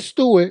also Lynn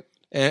Stewart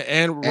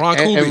and Ron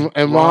Kuby.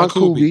 And Ron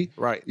Kuby.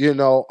 Right. You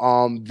know,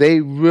 they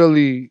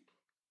really,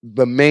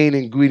 the main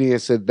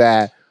ingredients of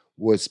that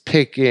was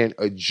picking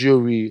a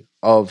jury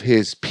of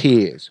his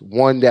peers,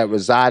 one that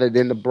resided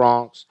in the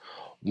Bronx,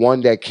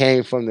 one that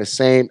came from the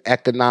same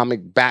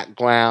economic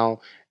background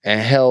and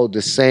held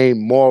the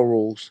same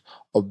morals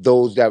of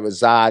those that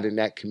reside in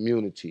that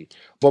community.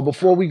 But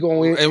before we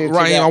go in, and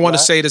Raheem, I want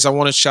to say this. I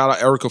want to shout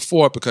out Erica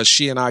Ford because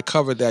she and I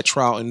covered that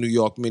trial in New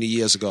York many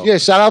years ago. Yeah,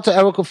 shout out to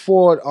Erica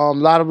Ford. A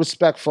lot of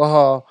respect for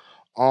her.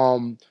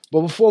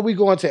 But before we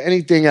go into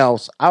anything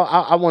else,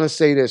 I want to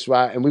say this,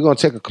 right? And we're going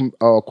to take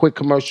a quick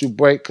commercial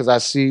break because I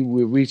see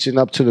we're reaching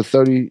up to the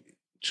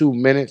 32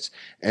 minutes,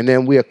 and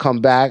then we'll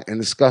come back and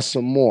discuss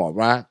some more,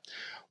 right?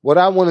 What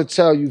I want to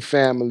tell you,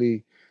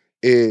 family,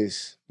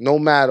 is no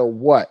matter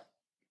what,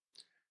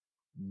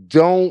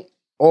 don't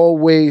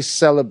always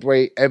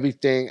celebrate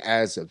everything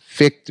as a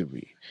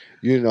victory.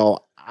 You know,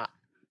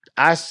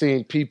 I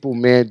seen people,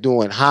 man,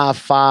 doing high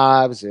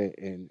fives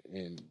and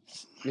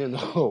you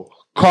know,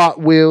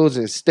 cartwheels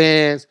and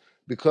stands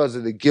because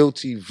of the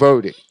guilty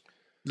verdict.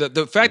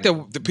 The fact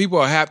that the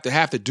people have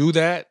to do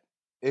that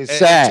is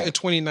sad. In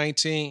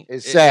 2019,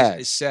 it's sad.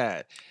 It's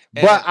sad.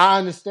 But I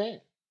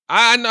understand.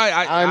 I know.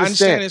 I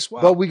understand as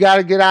well. But we got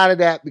to get out of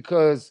that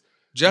because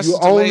justice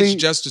delayed,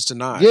 justice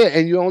denied. Yeah,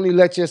 and you only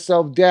let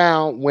yourself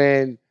down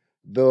when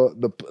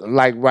the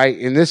like right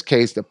in this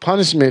case the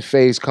punishment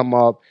phase come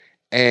up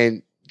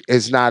and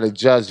it's not a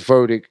just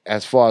verdict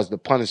as far as the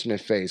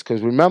punishment phase.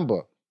 Because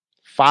remember,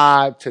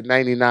 5 to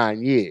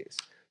 99 years.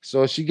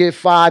 So if she get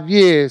 5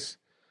 years,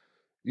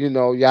 you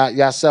know,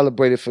 y'all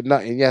celebrated for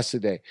nothing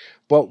yesterday.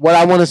 But what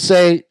I want to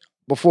say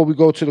before we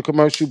go to the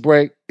commercial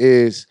break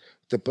is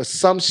the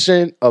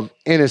presumption of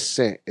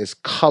innocence is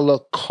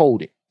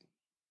color-coded.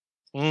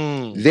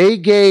 They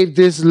gave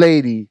this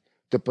lady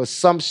the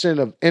presumption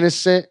of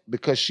innocence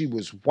because she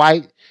was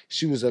white.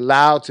 She was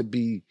allowed to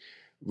be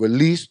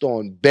released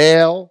on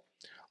bail.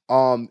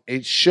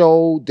 It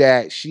showed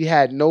that she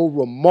had no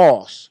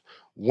remorse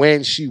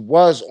when she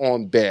was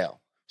on bail.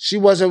 She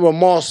wasn't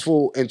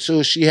remorseful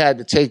until she had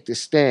to take the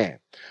stand.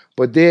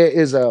 But there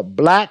is a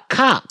black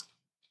cop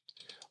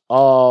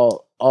a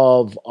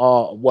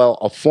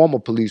former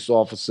police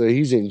officer.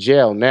 He's in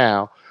jail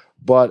now.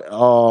 But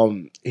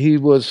he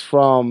was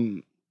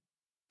from,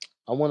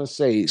 I want to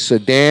say,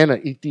 Sudan or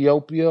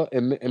Ethiopia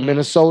in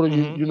Minnesota.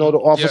 You know the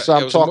officer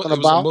I'm talking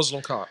about? It was a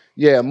Muslim cop.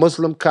 Yeah, a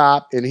Muslim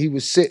cop. And he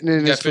was sitting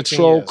in his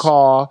patrol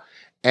car.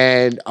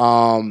 And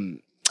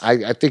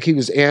I think he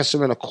was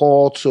answering a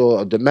call to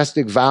a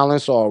domestic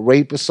violence or a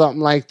rape or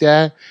something like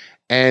that.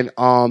 And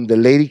the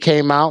lady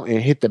came out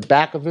and hit the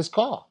back of his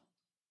car.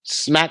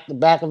 Smacked the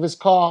back of his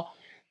car.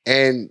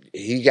 And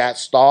he got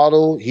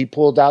startled. He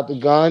pulled out the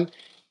gun.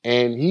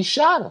 And he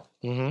shot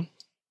her.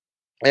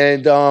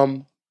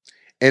 And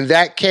in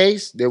that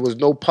case, there was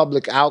no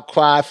public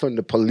outcry from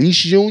the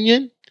police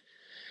union.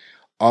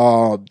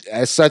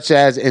 As such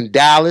as in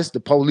Dallas, the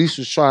police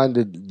was trying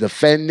to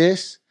defend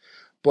this.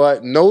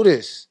 But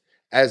notice,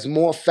 as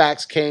more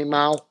facts came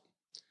out,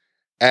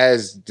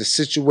 as the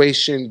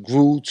situation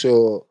grew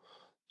to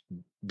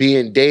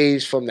being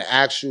days from the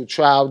actual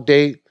trial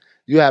date,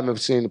 you haven't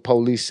seen the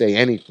police say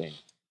anything.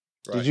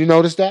 Right. Did you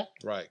notice that?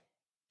 Right.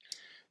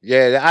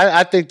 Yeah,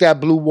 I think that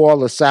blue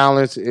wall of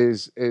silence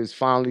is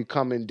finally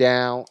coming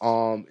down.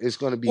 It's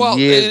going to be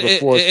years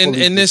before it's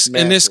fully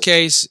in this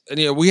case,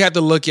 you know, we have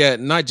to look at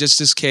not just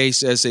this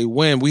case as a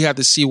win. We have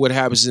to see what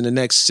happens in the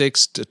next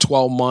 6 to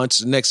 12 months,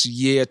 the next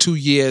year, 2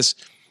 years.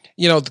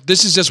 You know,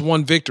 this is just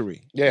one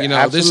victory. Yeah, you know,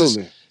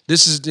 absolutely.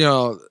 This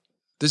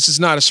is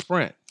not a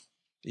sprint.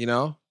 You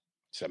know,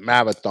 it's a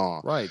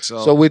marathon. Right.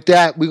 So with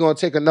that, we're going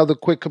to take another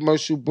quick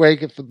commercial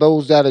break. And for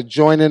those that are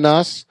joining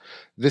us,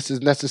 this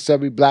is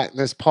Necessary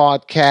Blackness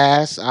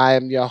Podcast. I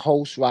am your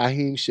host,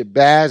 Raheem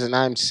Shabazz, and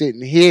I'm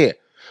sitting here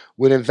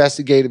with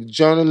investigative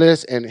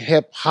journalist and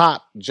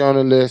hip-hop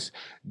journalist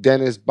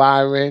Dennis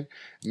Byron.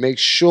 Make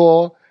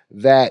sure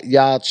that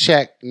y'all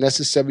check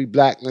Necessary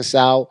Blackness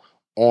out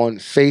on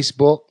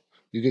Facebook.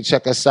 You can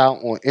check us out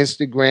on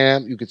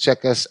Instagram. You can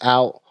check us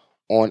out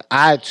on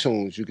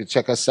iTunes. You can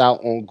check us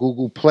out on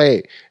Google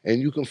Play. And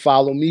you can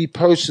follow me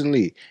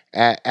personally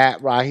at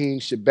Raheem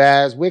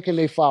Shabazz. Where can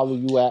they follow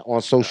you at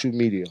on social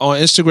media? On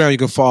Instagram, you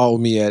can follow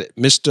me at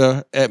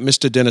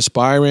Mr. Dennis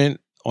Byron.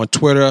 On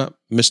Twitter,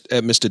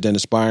 at Mr.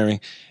 Dennis Byron.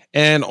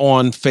 And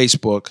on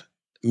Facebook,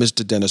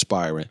 Mr. Dennis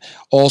Byron.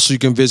 Also, you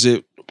can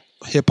visit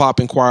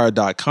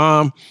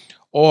hiphopinquirer.com.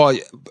 Or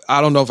I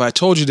don't know if I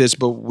told you this,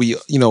 but we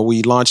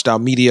launched our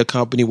media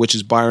company, which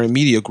is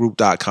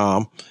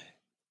ByronMediaGroup.com.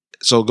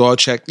 So go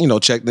check.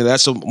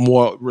 That's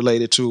more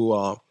related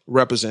to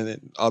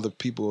representing other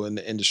people in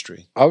the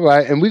industry. All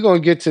right, and we're gonna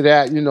get to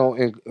that,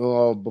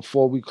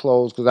 before we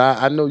close, because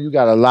I know you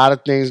got a lot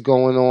of things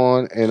going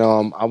on, and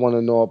I want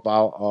to know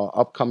about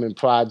upcoming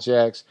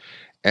projects.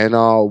 and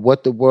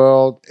what the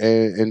world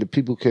and the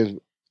people can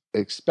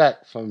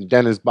expect from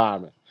Dennis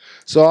Byron.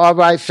 So, all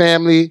right,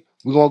 family,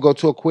 we're going to go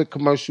to a quick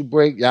commercial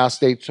break. Y'all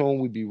stay tuned.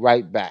 We'll be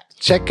right back.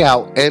 Check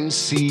out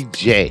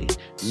MCJ,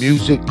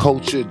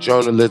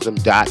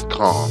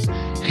 musicculturejournalism.com.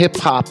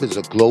 Hip-hop is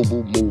a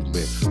global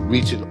movement,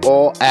 reaching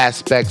all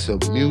aspects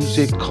of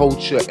music,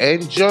 culture,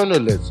 and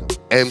journalism.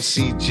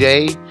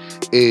 MCJ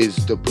is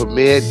the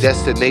premier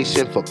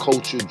destination for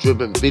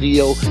culture-driven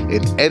video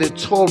and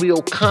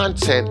editorial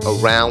content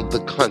around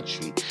the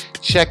country.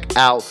 Check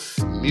out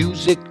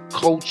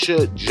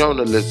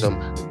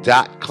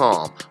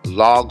musicculturejournalism.com.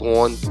 Log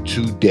on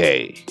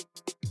today.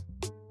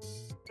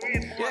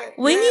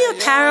 Wingy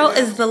Apparel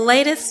is the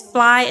latest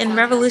fly and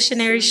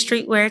revolutionary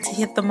streetwear to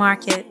hit the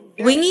market.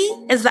 Wingy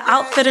is the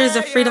outfitters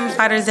of freedom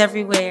fighters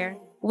everywhere.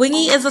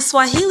 Wingy is a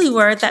Swahili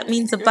word that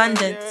means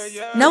abundance.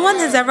 No one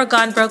has ever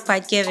gone broke by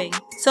giving.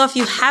 So if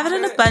you have it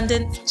in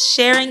abundance,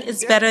 sharing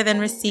is better than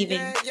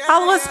receiving.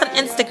 Follow us on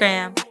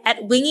Instagram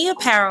at Wingy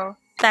Apparel.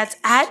 That's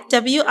at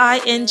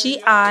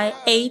WINGIAPPAREL.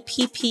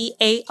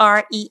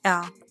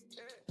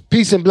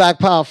 Peace and Black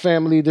Power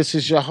family. This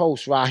is your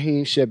host,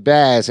 Raheem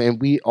Shabazz,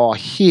 and we are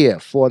here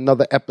for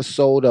another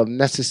episode of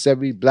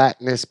Necessary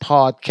Blackness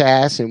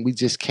Podcast. And we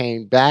just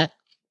came back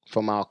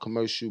from our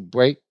commercial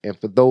break. And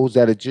for those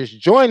that are just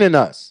joining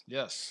us,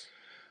 Yes.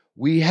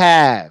 we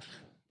have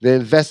the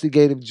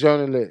investigative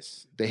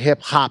journalist, the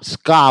hip-hop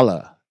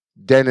scholar,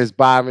 Dennis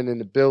Byron in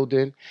the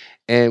building.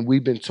 And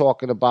we've been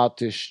talking about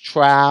this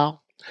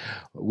trial.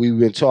 We've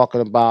been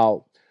talking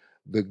about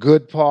the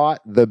good part,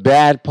 the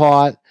bad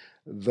part,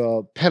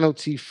 the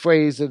penalty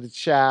phrase of the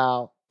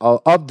trial,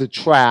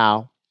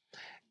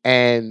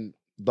 and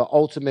the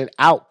ultimate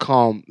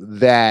outcome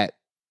that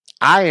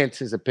I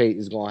anticipate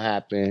is going to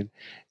happen,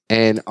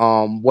 and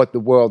what the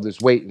world is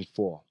waiting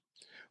for.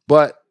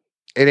 But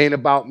it ain't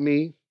about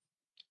me.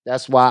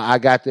 That's why I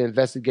got the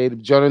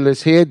investigative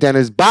journalist here,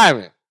 Dennis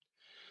Byron.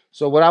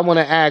 So what I want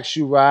to ask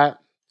you, right?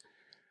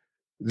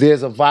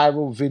 There's a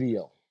viral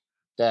video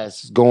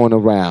that's going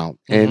around.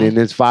 And in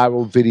this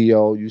viral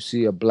video, you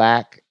see a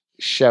black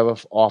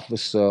sheriff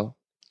officer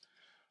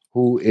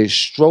who is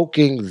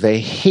stroking the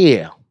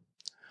hair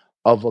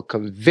of a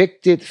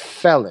convicted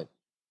felon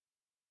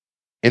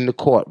in the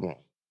courtroom.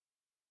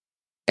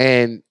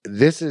 And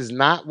this is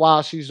not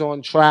while she's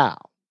on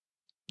trial.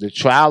 The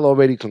trial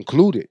already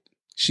concluded.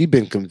 She's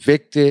been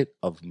convicted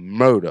of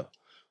murder.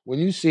 When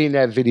you seen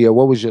that video,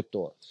 what was your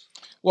thoughts?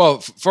 Well,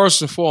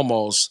 first and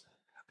foremost,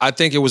 I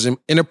think it was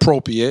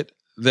inappropriate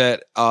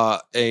that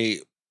a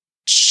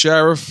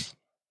sheriff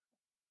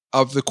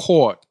of the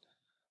court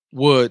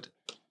would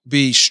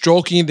be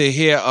stroking the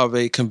hair of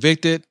a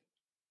convicted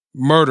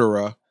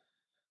murderer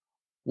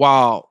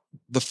while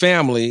the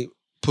family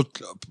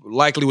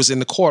likely was in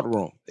the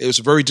courtroom. It was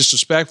very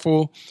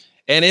disrespectful.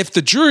 And if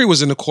the jury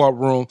was in the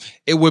courtroom,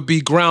 it would be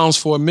grounds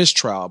for a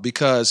mistrial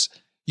because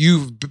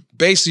you've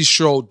basically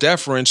showed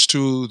deference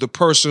to the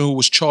person who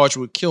was charged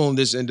with killing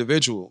this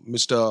individual,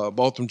 Mr.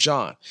 Botham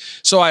Jean.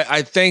 So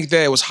I think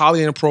that it was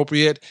highly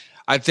inappropriate.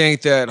 I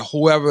think that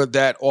whoever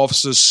that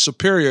officer's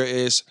superior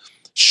is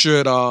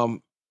should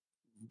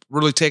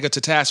really take it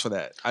to task for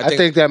that. I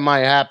think that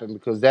might happen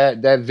because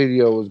that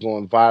video was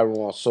going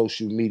viral on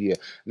social media.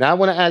 Now, I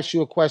want to ask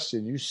you a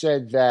question. You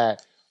said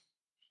that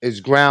it's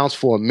grounds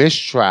for a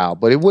mistrial,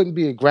 but it wouldn't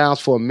be a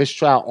grounds for a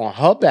mistrial on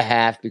her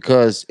behalf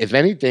because, if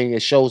anything,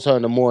 it shows her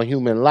in a more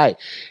human light.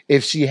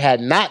 If she had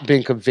not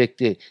been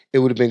convicted, it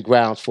would have been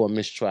grounds for a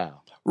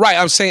mistrial. Right.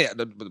 I'm saying,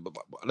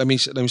 let me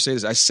say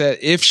this. I said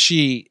if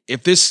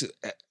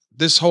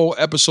this whole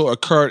episode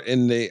occurred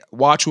in the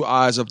watchful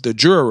eyes of the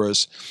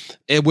jurors,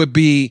 it would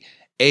be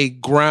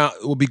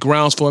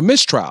grounds for a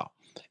mistrial.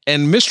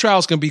 And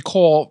mistrials can be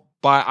called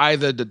by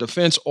either the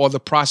defense or the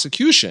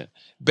prosecution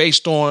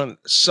based on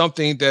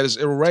something that is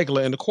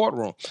irregular in the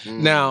courtroom.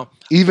 Now,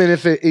 even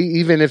if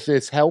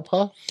it's help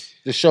her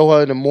to show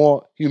her in a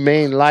more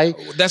humane light,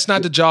 that's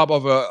not the job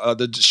of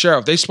the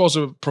sheriff. They're supposed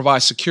to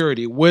provide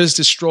security. Where's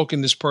this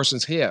stroking this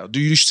person's hair? Do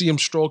you see him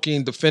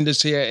stroking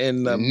defendants' hair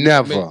in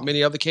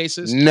many other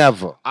cases?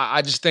 Never.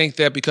 I just think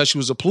that because she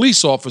was a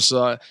police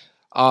officer,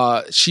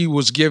 she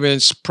was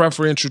given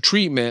preferential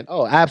treatment.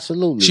 Oh,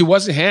 absolutely. She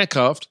wasn't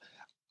handcuffed.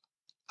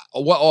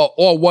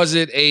 Or was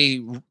it a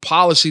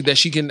policy that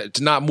she can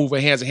to not move her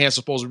hands? The hands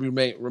supposed to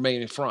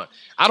remain in front.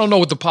 I don't know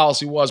what the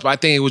policy was, but I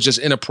think it was just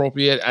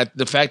inappropriate.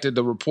 The fact that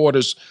the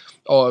reporters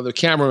or the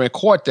cameraman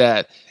caught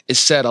that, it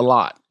said a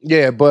lot.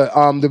 Yeah, but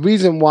the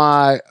reason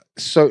why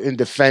certain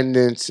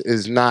defendants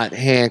is not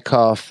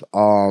handcuffed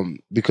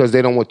because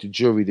they don't want the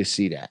jury to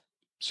see that.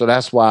 So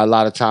that's why a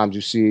lot of times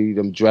you see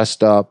them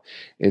dressed up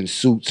in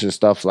suits and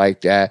stuff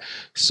like that.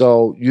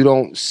 So you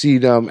don't see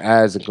them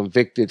as a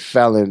convicted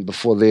felon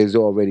before they're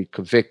already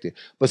convicted.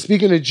 But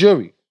speaking of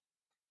jury,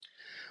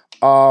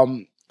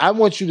 I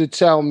want you to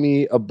tell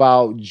me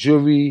about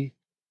jury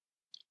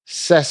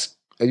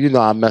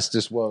I messed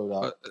this word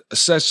up.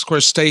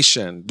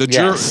 Sequestration.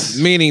 Yes.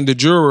 Meaning the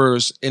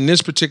jurors in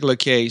this particular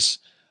case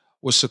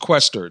was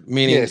sequestered.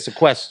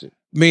 Sequestered.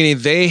 Meaning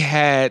they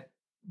had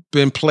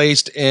been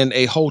placed in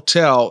a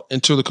hotel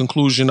until the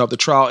conclusion of the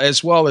trial,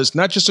 as well as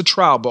not just the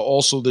trial, but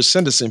also the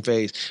sentencing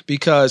phase,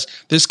 because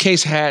this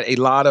case had a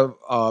lot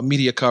of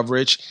media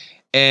coverage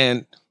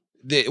and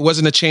it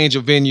wasn't a change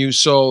of venue.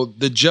 So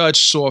the judge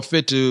saw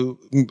fit to,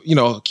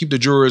 keep the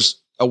jurors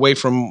away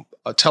from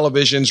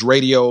televisions,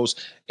 radios,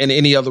 and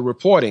any other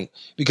reporting,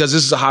 because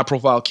this is a high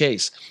profile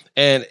case.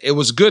 And it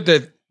was good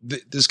that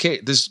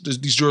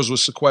these jurors were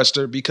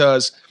sequestered,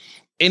 because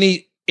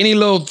any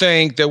little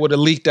thing that would have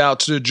leaked out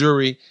to the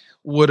jury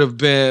would have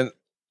been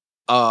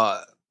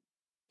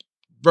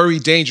very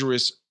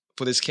dangerous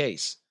for this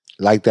case.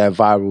 Like that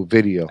viral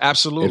video.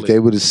 Absolutely. If they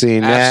would have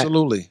seen that.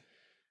 Absolutely.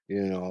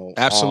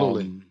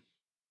 Absolutely.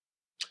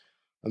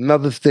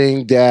 Another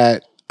thing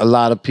that a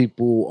lot of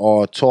people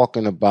are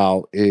talking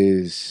about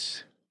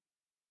is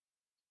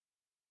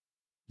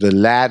the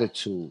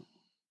latitude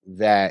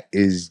that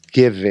is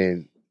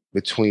given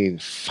between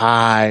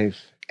 5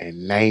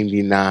 and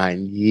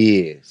 99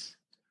 years.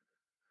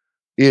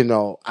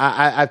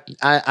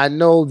 I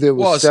know there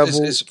was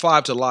several. It's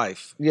 5 to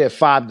life. Yeah,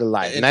 5 to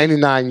life.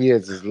 99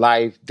 years is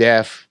life,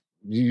 death.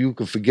 You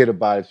can forget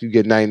about it if you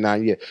get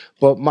 99 years.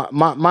 But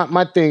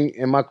my thing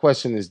and my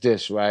question is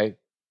this, right?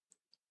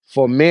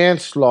 For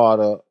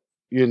manslaughter,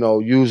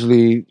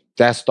 usually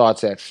that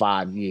starts at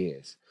 5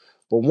 years.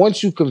 But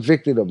once you're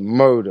convicted of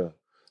murder,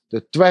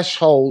 the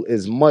threshold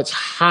is much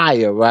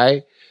higher,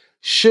 right?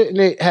 Shouldn't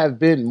it have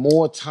been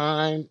more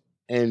time?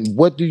 And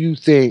what do you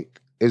think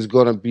is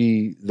going to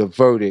be the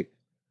verdict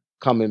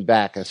coming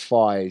back as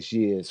far as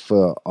years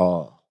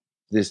for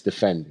this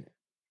defendant?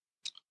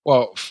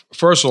 Well,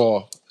 first of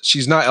all,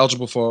 she's not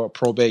eligible for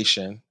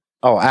probation.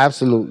 Oh,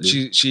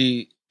 absolutely.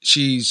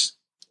 She's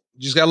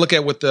just got to look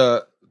at what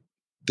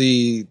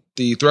the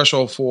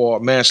threshold for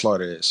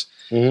manslaughter is.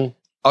 Mm-hmm.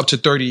 Up to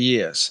 30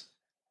 years.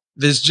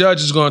 This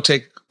judge is going to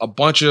take a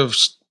bunch of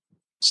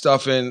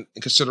stuff in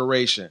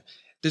consideration.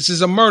 This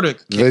is a murder.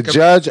 The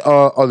judge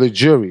or the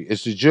jury?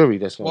 It's the jury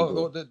that's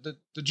going to do it.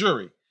 The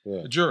jury.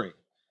 Yeah. The jury.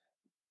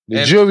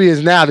 The jury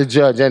is now the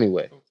judge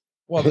anyway.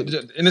 Well,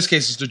 in this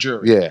case, it's the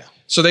jury. Yeah.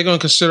 So they're going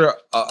to consider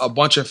a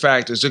bunch of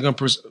factors. They're going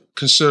to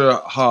consider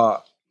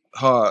her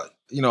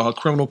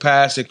criminal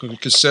past. They can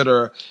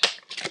consider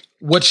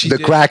what she did.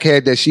 The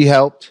crackhead that she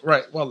helped.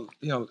 Right. Well,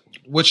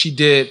 what she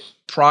did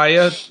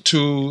prior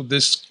to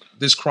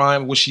this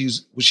crime, what she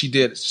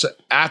did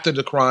after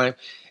the crime,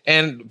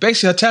 and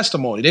basically her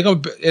testimony. They're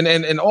going to,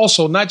 and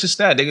also not just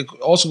that, they're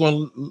also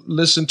going to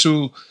listen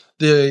to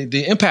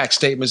the impact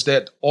statements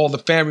that all the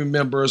family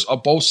members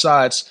of both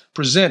sides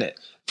presented.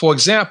 For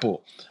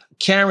example,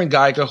 Karen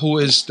Geiger, who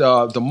is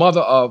the mother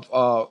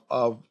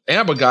of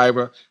Amber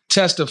Geiger,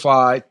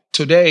 testified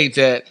today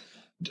that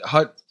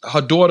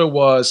her daughter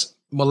was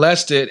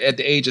molested at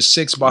the age of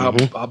 6 by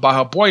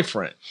her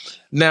boyfriend.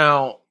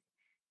 Now,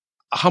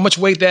 how much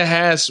weight that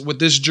has with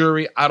this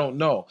jury, I don't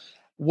know.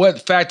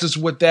 What factors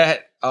would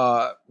that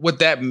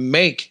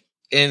make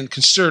in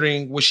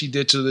considering what she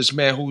did to this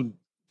man who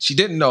she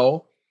didn't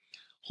know,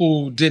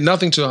 who did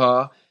nothing to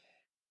her?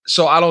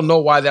 So I don't know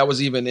why that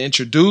was even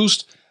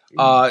introduced.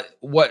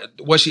 What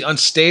was she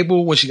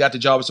unstable when she got the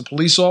job as a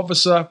police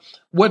officer?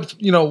 What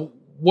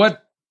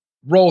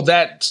role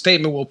that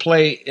statement will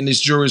play in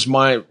this jury's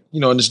mind,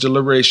 in this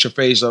deliberation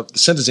phase of the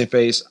sentencing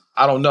phase,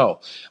 I don't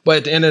know. But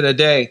at the end of the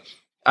day,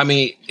 I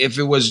mean, if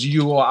it was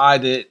you or I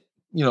that,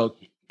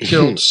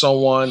 killed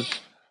someone,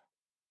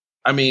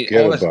 I mean,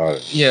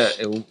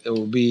 it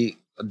will be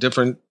a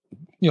different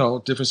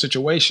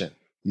situation.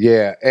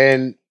 Yeah.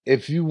 And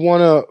if you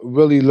want to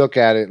really look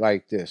at it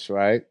like this,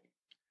 right?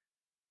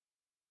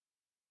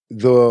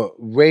 The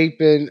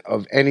raping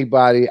of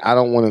anybody, I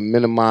don't want to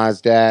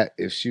minimize that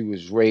if she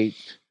was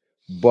raped,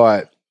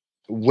 but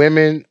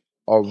women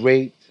are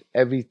raped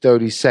every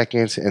 30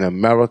 seconds in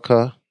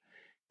America.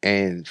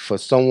 And for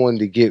someone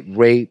to get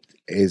raped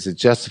is a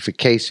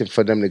justification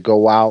for them to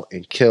go out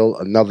and kill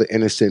another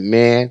innocent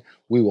man.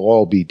 We will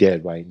all be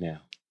dead right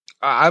now.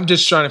 I'm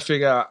just trying to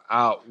figure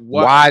out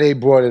why they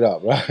brought it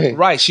up, right?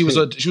 Right. She was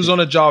on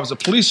a job as a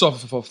police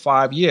officer for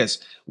 5 years.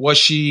 Was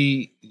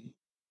she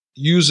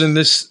using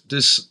this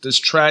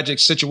tragic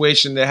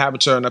situation that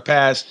happened to her in the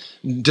past,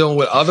 dealing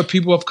with other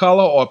people of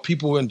color or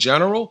people in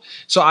general?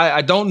 So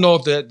I don't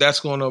know if that's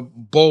going to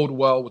bode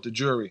well with the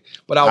jury.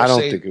 But I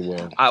don't think it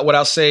will. What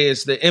I'll say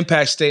is the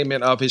impact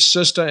statement of his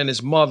sister and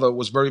his mother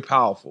was very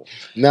powerful.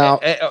 Now,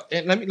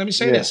 and let me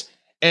say this,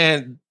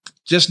 and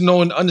just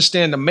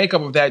understand the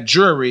makeup of that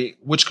jury,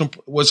 which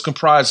was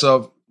comprised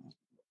of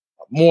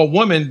more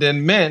women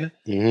than men,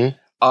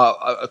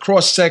 a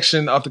cross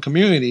section of the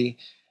community.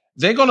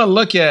 They're going to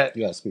look at.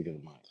 Yeah, speaking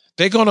of mine.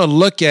 They're going to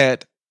look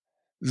at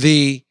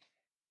this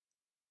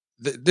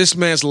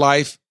man's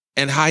life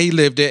and how he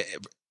lived it.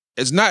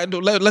 It's not.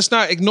 Let's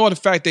not ignore the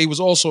fact that he was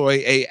also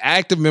a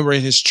active member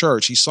in his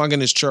church. He sung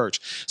in his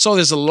church. So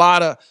there's a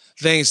lot of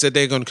things that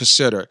they're going to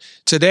consider.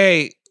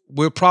 Today,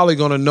 we're probably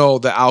going to know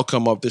the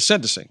outcome of the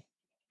sentencing.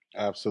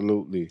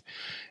 Absolutely.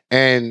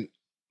 And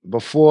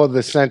before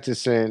the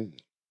sentencing,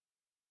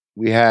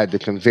 we had the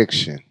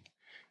conviction.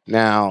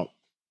 Now,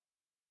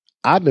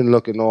 I've been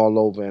looking all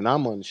over and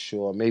I'm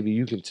unsure. Maybe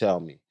you can tell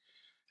me.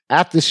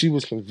 After she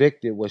was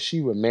convicted, was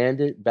she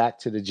remanded back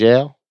to the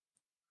jail?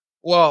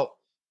 Well,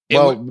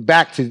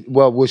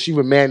 was she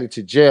remanded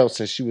to jail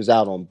since she was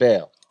out on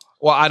bail?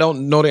 Well, I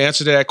don't know the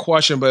answer to that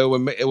question, but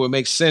it would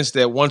make sense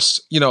that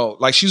once,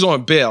 like she's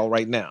on bail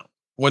right now.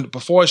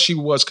 Before she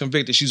was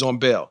convicted, she's on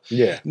bail.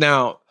 Yeah.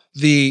 Now,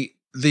 the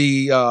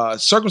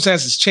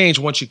circumstances changed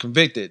once she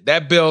convicted.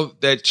 That bail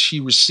that she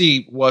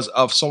received was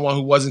of someone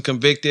who wasn't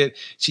convicted.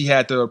 She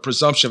had the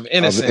presumption of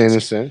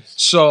innocence.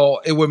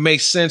 So it would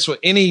make sense for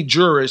any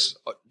jurist,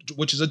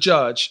 which is a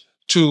judge,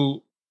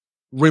 to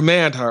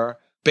remand her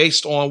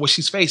based on what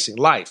she's facing,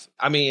 life.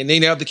 I mean, in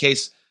any other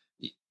case,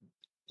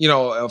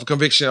 of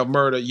conviction of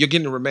murder, you're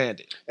getting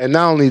remanded. And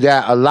not only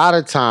that, a lot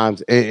of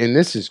times, and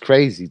this is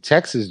crazy,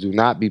 Texas do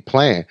not be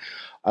playing.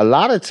 A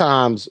lot of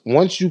times,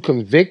 once you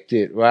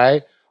convicted,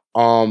 right,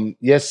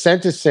 your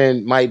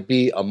sentencing might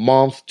be a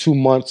month, 2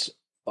 months,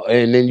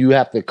 and then you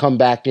have to come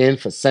back in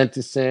for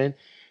sentencing.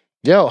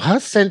 Her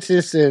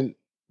sentencing,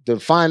 to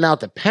find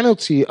out the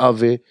penalty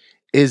of it,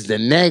 is the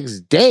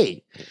next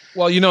day.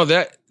 Well,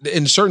 that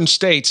in certain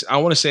states, I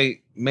want to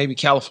say maybe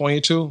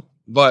California too,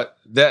 but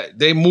that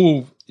they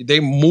move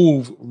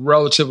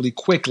relatively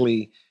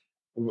quickly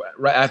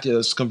right after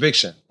this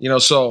conviction.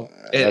 So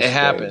it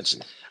happens.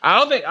 Crazy.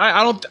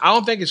 I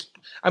don't think it's.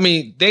 I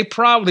mean, they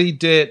probably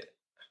did.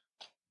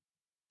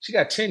 She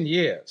got 10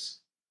 years.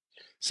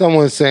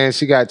 Someone's saying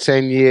she got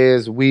 10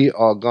 years. We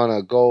are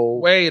gonna go.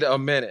 Wait a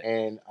minute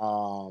and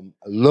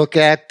look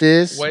at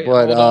this.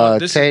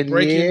 This 10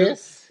 years.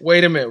 News.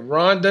 Wait a minute.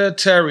 Rhonda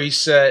Terry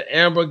said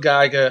Amber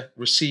Geiger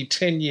received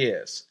 10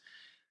 years.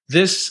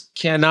 This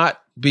cannot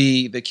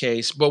be the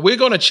case, but we're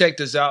going to check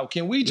this out.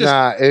 Can we just?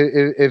 Nah,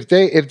 if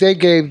they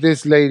gave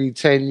this lady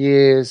 10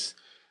 years,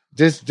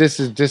 this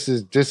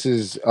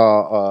is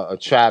a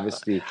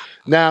travesty.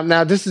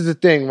 Now this is the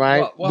thing,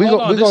 right?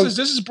 This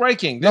is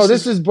breaking.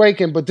 This is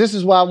breaking, but this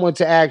is why I want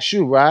to ask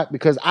you, right?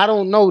 Because I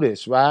don't know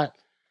this, right?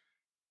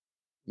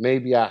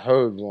 Maybe I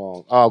heard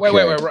wrong. Okay.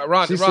 Wait,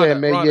 Rhonda. She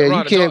said,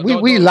 you can't.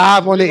 We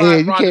live on the air.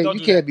 You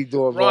can't be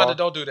doing wrong. Rhonda,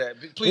 don't do that.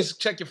 Please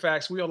check your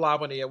facts. We are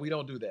live on the air. We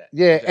don't do that.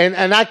 Yeah,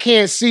 and I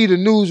can't see the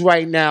news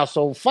right now,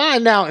 so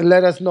find out and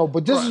let us know.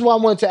 But this is what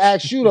I wanted to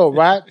ask you, though,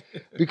 right?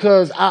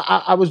 Because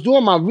I was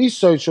doing my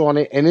research on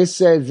it, and it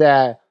said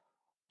that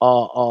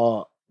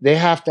they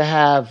have to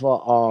have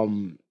all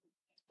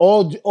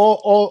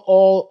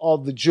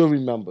of the jury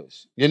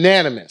members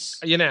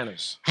unanimous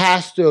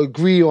has to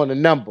agree on a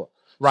number.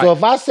 Right. So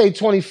if I say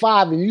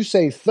 25 and you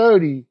say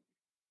 30,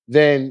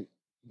 then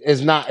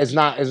it's not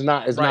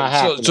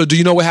happening. So do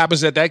you know what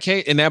happens at that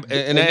case in that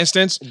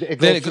instance? It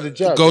goes to the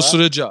judge. It goes to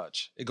the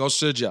judge. It goes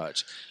to the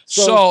judge.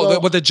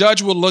 So what the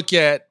judge will look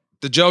at,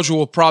 the judge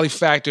will probably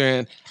factor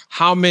in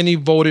how many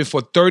voted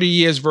for 30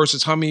 years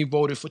versus how many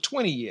voted for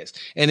 20 years.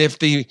 And if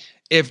the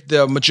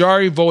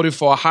majority voted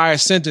for a higher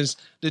sentence,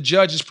 the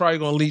judge is probably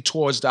going to lead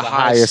towards the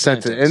higher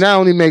sentence. And that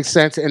only makes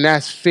sense, and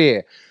that's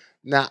fair.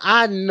 Now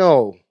I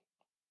know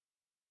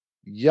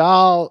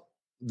y'all,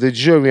 the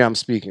jury I'm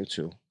speaking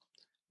to,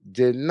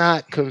 did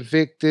not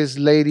convict this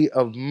lady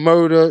of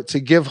murder to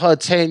give her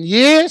 10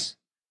 years.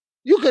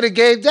 You could have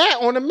gave that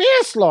on a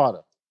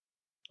manslaughter.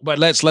 But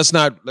let's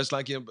not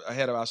get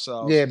ahead of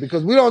ourselves. Yeah,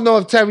 because we don't know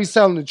if Terry's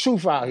telling the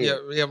truth out here.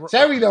 Yeah.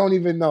 Terry don't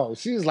even know.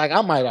 She's like,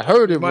 I might have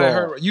heard it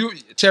wrong.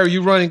 Terry,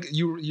 you running?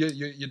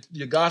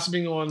 You're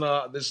gossiping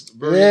on this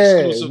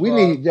very exclusive.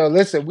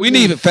 We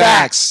need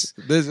facts.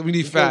 We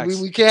need facts.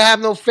 We can't have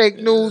no fake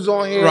news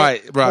on here.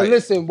 Right. But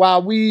listen,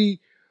 while we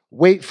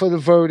wait for the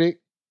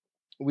verdict,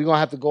 we're gonna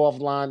have to go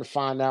offline to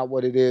find out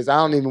what it is. I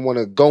don't even want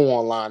to go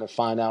online and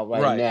find out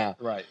right now.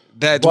 Right.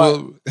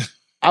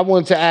 I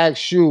wanted to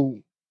ask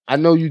you. I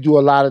know you do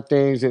a lot of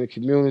things in the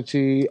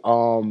community.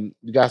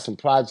 You got some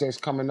projects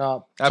coming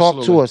up.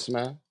 Absolutely. Talk to us,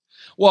 man.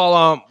 Well,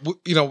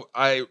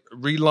 I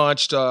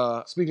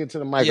relaunched. Speaking to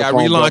the microphone. Yeah,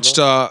 I relaunched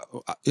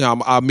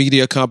our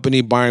media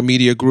company,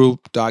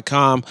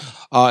 ByronMediaGroup.com,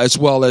 as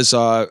well as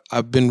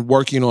I've been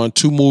working on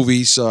 2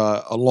 movies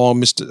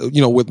along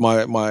with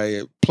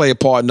my player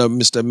partner,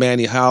 Mr.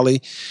 Manny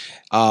Holly,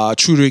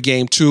 True to the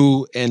Game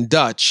 2 and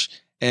Dutch,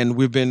 and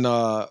we've been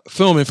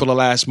filming for the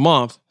last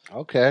month.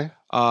 Okay.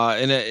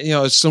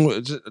 It's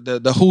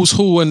the who's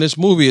who in this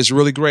movie is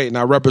really great, and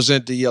I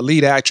represent the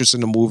lead actress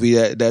in the movie.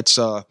 That's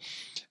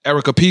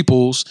Erica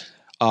Peoples.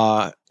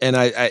 And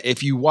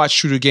if you watch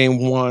True to Game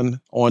 1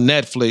 on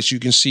Netflix, you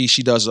can see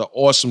she does an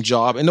awesome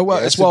job. And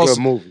as well as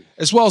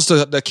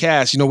the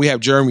cast, we have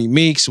Jeremy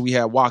Meeks, we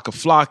have Waka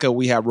Flocka,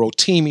 we have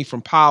Rotimi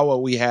from Power,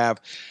 we have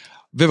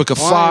Vivica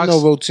Fox. I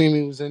didn't know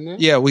Rotimi was in there.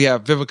 Yeah, we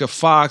have Vivica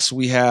Fox,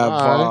 we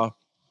have.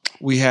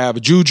 We have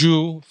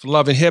Juju for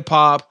Love and Hip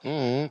Hop.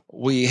 Mm-hmm.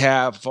 We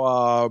have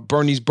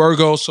Bernice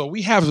Burgos. So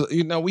we have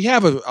an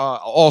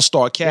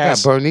all-star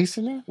cast. You got Bernice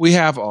in there? We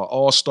have an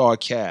all-star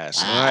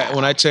cast.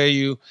 When I tell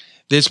you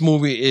this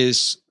movie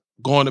is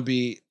going to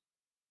be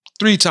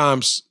 3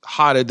 times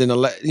hotter than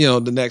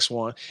the next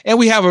one, and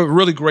we have a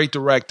really great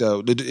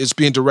director. It's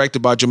being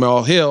directed by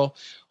Jamal Hill,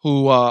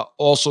 who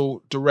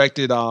also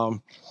directed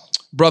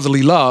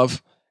brotherly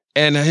love,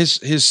 and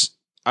his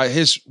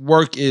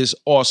work is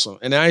awesome,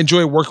 and I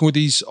enjoy working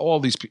with all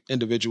these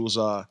individuals.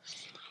 All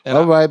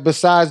right.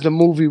 Besides the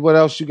movie, what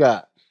else you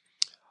got?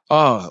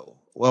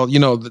 Well,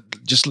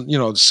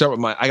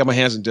 several. I got my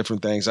hands in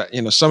different things.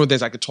 Some of the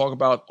things I could talk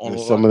about.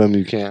 Some of them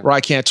you can't. Or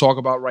I can't talk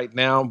about right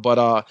now.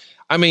 But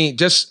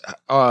just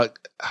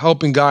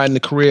helping guide the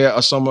career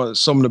of some of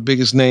the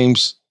biggest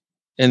names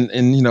in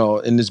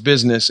this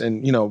business,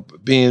 and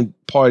being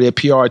part of their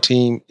PR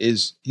team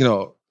is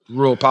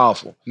real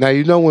powerful.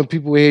 Now when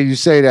people hear you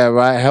say that,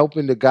 right?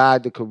 Helping to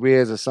guide the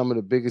careers of some of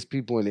the biggest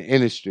people in the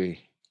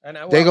industry.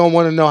 They're going to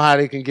want to know how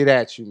they can get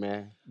at you,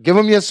 man. Give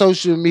them your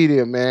social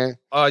media, man.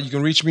 You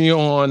can reach me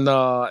on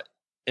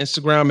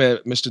Instagram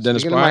at Mr.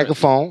 Dennis Byron. Get the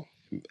microphone.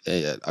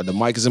 The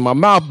mic is in my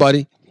mouth,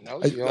 buddy.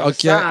 No,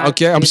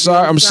 okay.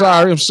 I'm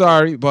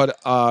sorry. But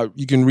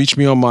you can reach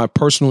me on my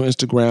personal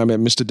Instagram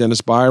at Mr.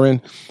 Dennis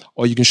Byron,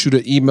 or you can shoot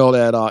an email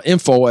at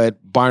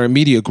info@Byron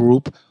Media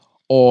Group,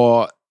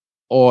 or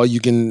you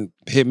can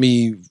hit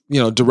me,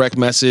 direct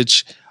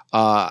message.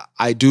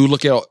 I do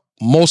look at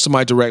most of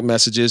my direct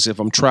messages. If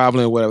I'm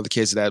traveling, whatever the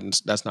case,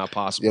 that's not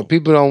possible. Yeah,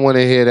 people don't want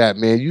to hear that,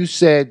 man. You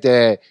said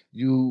that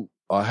you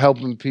are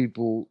helping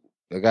people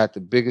that got the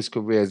biggest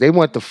careers. They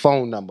want the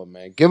phone number,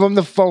 man. Give them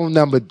the phone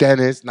number,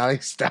 Dennis. Now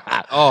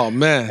stop. Oh,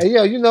 man. Hey,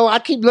 I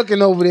keep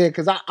looking over there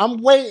because I'm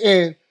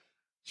waiting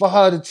for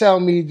her to tell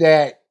me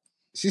that.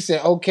 She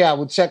said, okay, I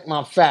will check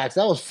my facts.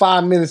 That was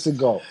 5 minutes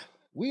ago.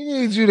 We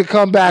need you to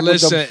come back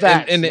with some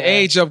facts. In the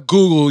age of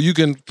Google, you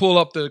can pull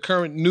up the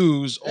current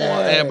news on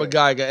Amber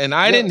Geiger, and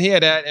I didn't hear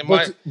that.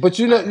 But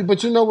you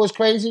know what's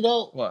crazy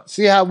though? What?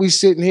 See how we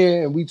sitting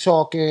here and we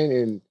talking,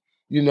 and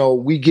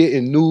we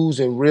getting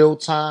news in real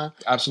time.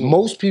 Absolutely.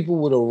 Most people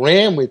would have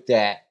ran with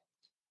that,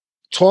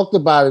 talked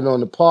about it on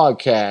the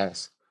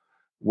podcast,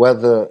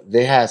 whether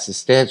they had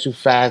substantial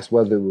facts,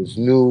 whether it was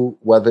new,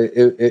 whether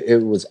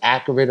it was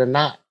accurate or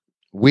not.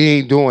 We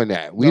ain't doing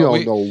that. We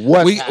don't know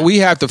what. We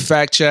have to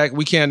fact check.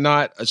 We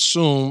cannot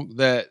assume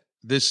that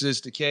this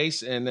is the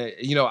case. And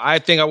I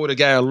think I would have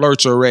got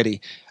alerts already,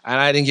 and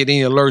I didn't get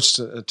any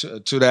alerts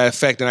to that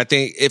effect. And I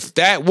think if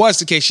that was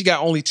the case, she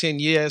got only 10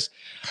 years.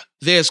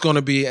 There's going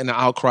to be an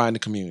outcry in the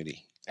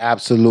community.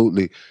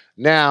 Absolutely.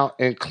 Now,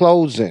 in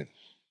closing,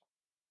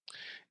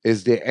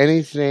 is there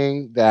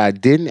anything that I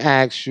didn't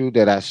ask you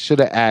that I should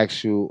have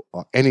asked you,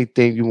 or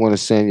anything you want to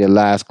say in your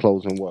last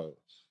closing words?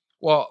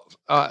 Well,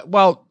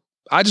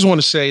 I just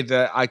want to say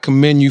that I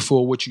commend you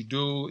for what you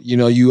do.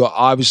 You are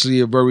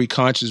obviously a very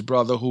conscious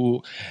brother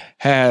who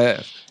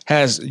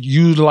has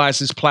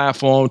utilized this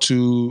platform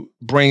to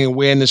bring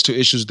awareness to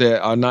issues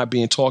that are not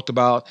being talked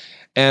about.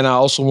 And I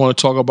also want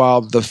to talk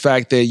about the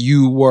fact that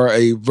you were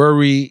a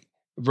very,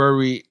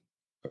 very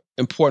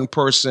important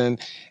person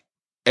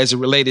as it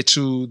related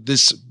to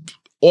this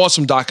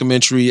awesome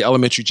documentary,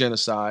 Elementary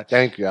Genocide.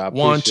 Thank you. I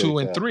appreciate 1, 2,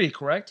 and 3,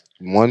 correct?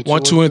 1,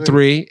 2, and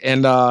 3.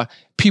 And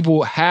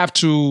people have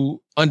to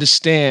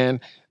understand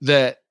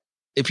that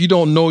if you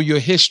don't know your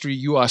history,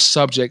 you are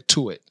subject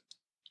to it.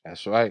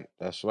 That's right.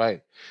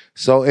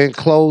 So in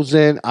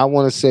closing, I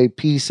want to say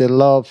peace and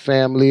love,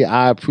 family.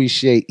 I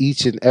appreciate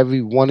each and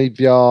every one of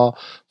y'all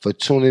for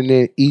tuning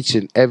in each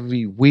and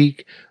every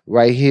week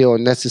right here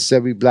on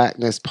Necessary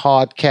Blackness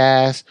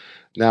Podcast.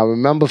 Now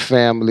remember,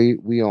 family,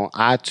 we on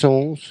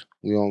iTunes,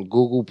 we on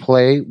Google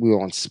Play, we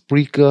on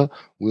Spreaker,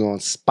 we on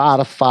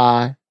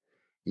Spotify.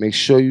 Make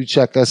sure you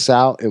check us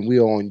out, and we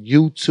are on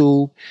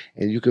YouTube,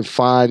 and you can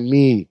find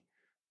me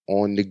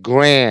on the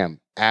gram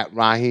at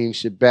Raheem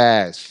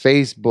Shabazz,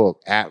 Facebook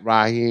at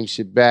Raheem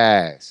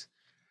Shabazz,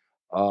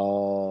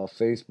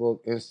 Facebook,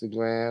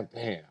 Instagram,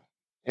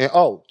 and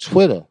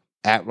Twitter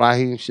at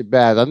Raheem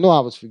Shabazz. I know I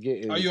was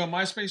forgetting. Are you on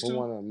MySpace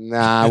too?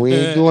 Nah, we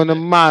ain't doing the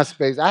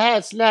MySpace. I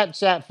had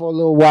Snapchat for a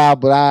little while,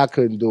 but I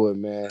couldn't do it,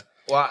 man.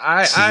 Well,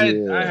 I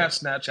have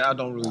Snapchat. I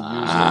don't really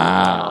use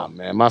it.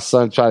 Man, my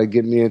son tried to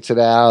get me into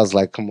that. I was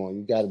like, "Come on,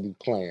 you got to be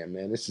playing,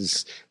 man. This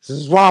is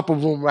romper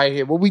room right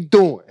here. What we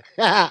doing?"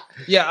 Yeah,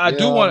 I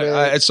do want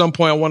at some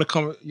point. I want to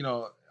come.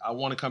 I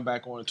want to come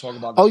back on and talk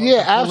about.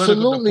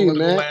 Absolutely, the political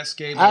man.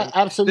 Landscape.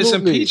 Absolutely, this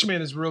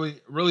impeachment is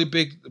really, really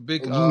big.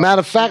 Matter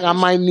of fact, I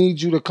might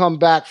need you to come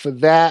back for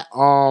that.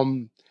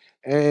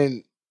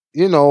 And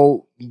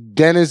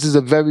Dennis is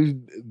a very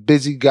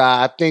busy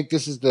guy. I think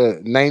this is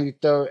the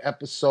 93rd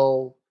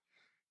episode.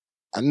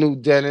 I knew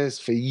Dennis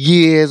for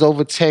years,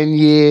 over 10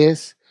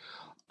 years.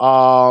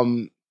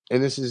 And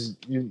this is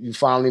you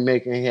finally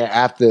making here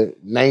after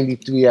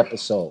 93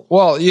 episodes.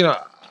 Well,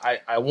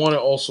 I want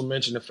to also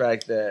mention the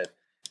fact that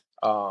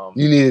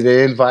you needed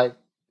an invite.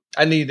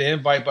 I need the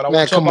invite, but I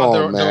want to talk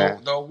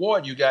about the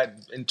award you got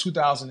in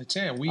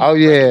 2010. We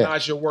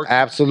recognize your work.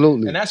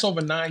 Absolutely. And that's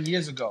over 9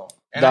 years ago.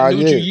 And I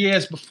knew you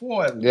years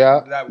before.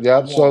 Yeah.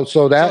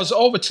 So it's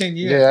over 10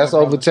 years. Yeah, that's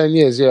over 10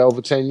 years. Yeah,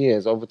 over 10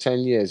 years. Over 10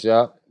 years,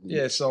 yeah.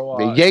 Yeah, so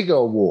the Jaeger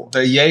Award.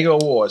 The Jaeger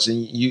Awards.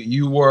 And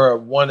you were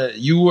one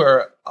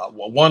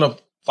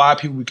of 5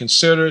 people we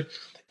considered,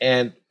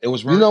 and it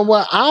was You know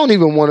what? I don't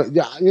even want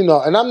to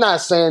and I'm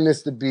not saying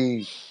this to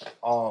be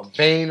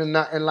vain or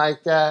nothing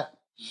like that.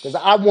 Because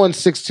I won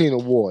 16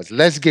 awards.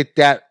 Let's get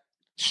that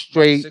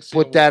straight.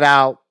 Put that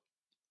out.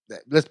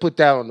 Let's put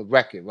that on the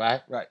record,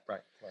 right? Right.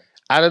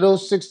 Out of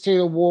those 16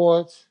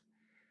 awards,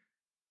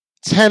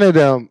 10 of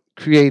them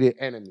created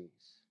enemies.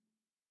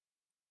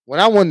 When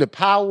I won the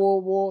Power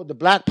Award, the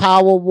Black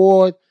Power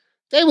Award,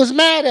 they was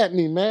mad at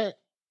me, man.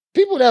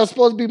 People that were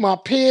supposed to be my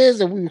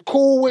peers and we were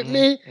cool with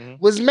me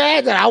was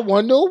mad that I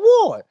won the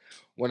award.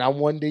 When I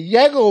won the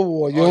Yeager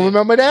Award, you don't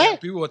remember that? Yeah,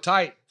 people were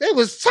tight. They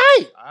was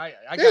tight.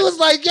 They was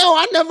like, yo,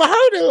 I never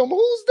heard of him.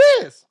 Who's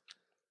this?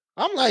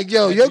 I'm like,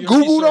 yo, your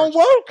Google don't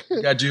work?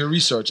 You gotta do your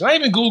research. Not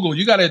even Google.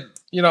 You gotta,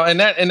 and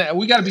that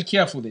we gotta be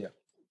careful there.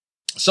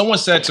 Someone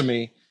said to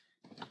me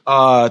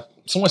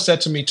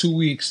 2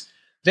 weeks,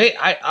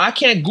 I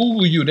can't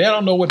Google you. They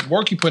don't know what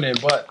work you put in.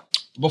 But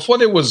before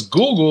there was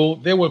Google,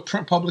 there were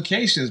print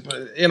publications,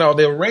 but they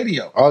were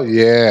radio. Oh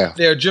yeah.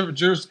 They're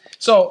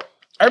so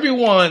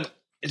everyone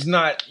is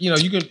not, you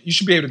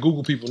should be able to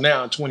Google people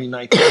now in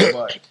 2019,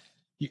 but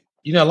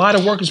a lot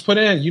of work is put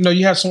in.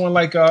 You have someone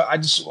like I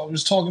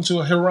was talking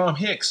to Hiram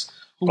Hicks.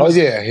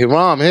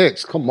 Hiram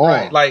Hicks. Come on.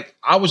 Right. Like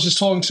I was just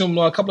talking to him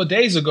a couple of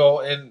days ago,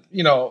 and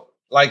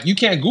like you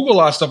can't Google a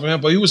lot of stuff from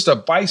him, but he was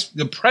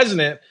the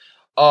president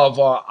of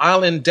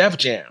Island Def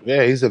Jam.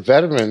 Yeah, he's a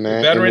veteran,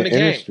 man. Veteran in the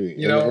industry.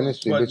 game. In the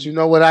industry. But you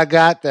know what I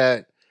got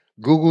that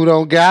Google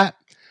don't got?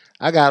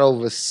 I got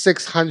over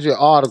 600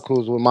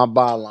 articles with my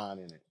byline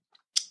in it.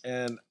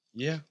 And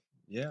yeah,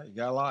 you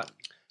got a lot.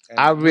 And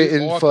I've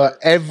written for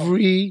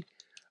every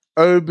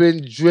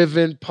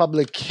urban-driven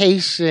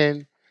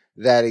publication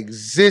that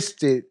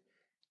existed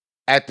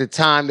at the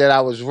time that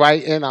I was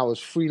writing. I was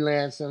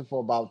freelancing for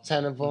about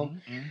 10 of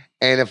them. Mm-hmm.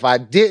 And if I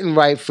didn't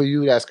write for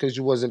you, that's because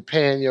you wasn't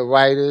paying your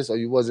writers or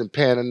you wasn't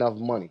paying enough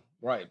money.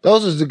 Right.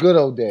 Those was the good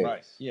old days.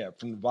 Right. Yeah.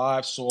 From the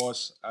Vibe,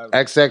 Source.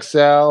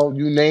 XXL,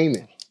 you name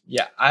it.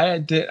 Yeah.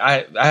 I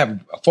have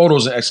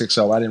photos in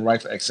XXL. I didn't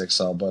write for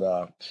XXL,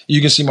 but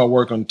you can see my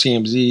work on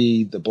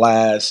TMZ, The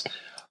Blast,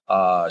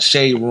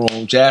 Shade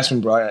Room,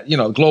 Jasmine Bryant,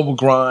 Global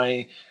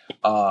Grind,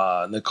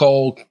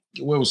 Nicole.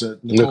 What was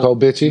it? Nicole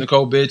Bitchie.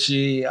 Nicole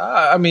Bitchie.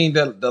 I mean,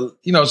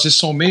 it's just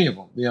so many of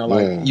them.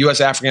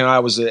 U.S. African Eye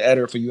was the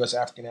editor for U.S.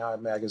 African Eye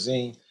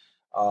magazine.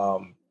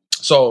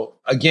 So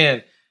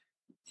again,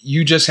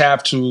 you just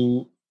have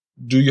to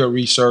do your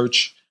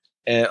research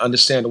and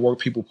understand the work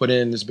people put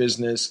in this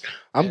business.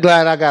 I'm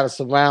glad I got a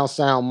surround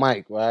sound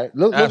mic, right?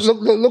 Look,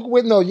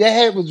 your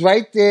head was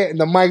right there and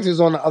the mic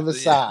is on the other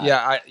side.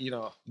 Yeah,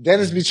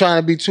 Dennis be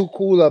trying to be too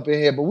cool up in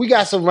here, but we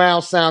got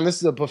surround sound. This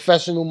is a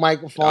professional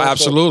microphone.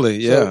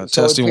 Absolutely, so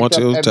testing 1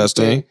 2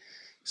 testing.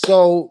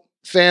 So,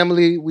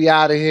 family, we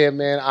out of here,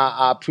 man.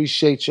 I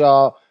appreciate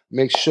y'all.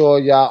 Make sure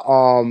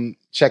y'all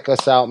check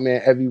us out,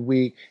 man, every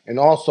week. And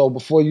also,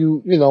 before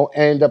you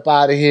end up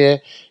out of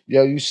here,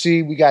 you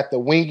see we got the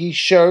Wingy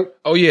shirt.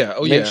 Oh yeah.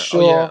 Make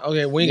sure.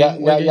 Okay, Wingy.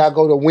 Y'all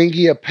go to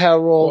Wingy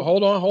Apparel. Well,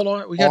 hold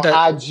on. We got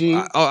on that. IG.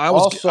 I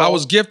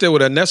was gifted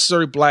with a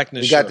Necessary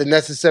Blackness shirt. You got the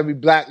Necessary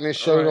Blackness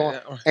shirt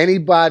on.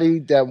 Anybody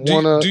that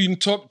wanna do you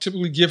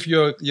typically gift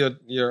your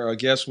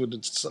guests with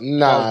the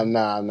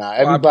Nah.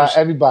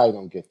 Everybody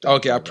don't get that.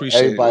 Okay, I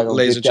appreciate it,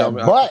 ladies and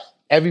gentlemen. But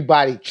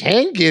everybody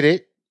can get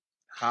it.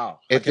 How?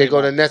 If they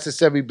go to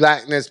Necessary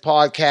Blackness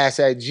Podcast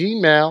at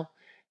Gmail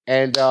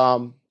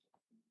and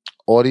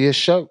order your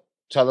shirt.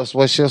 Tell us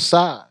what's your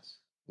size.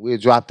 We'll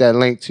drop that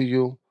link to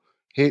you.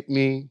 Hit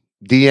me,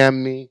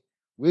 DM me.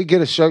 We'll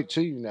get a shirt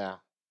to you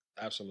now.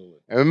 Absolutely.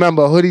 And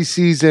remember, hoodie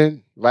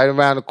season right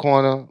around the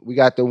corner. We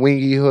got the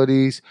Wingy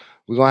hoodies.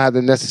 We're going to have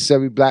the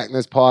Necessary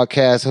Blackness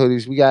Podcast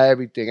hoodies. We got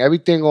everything.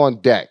 Everything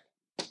on deck.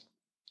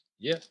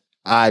 Yeah.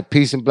 All right.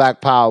 Peace and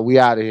Black Power. We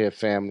out of here,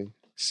 family.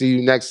 See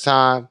you next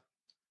time.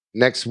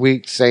 Next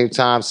week, same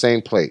time,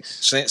 same place.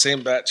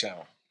 Same bat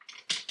channel.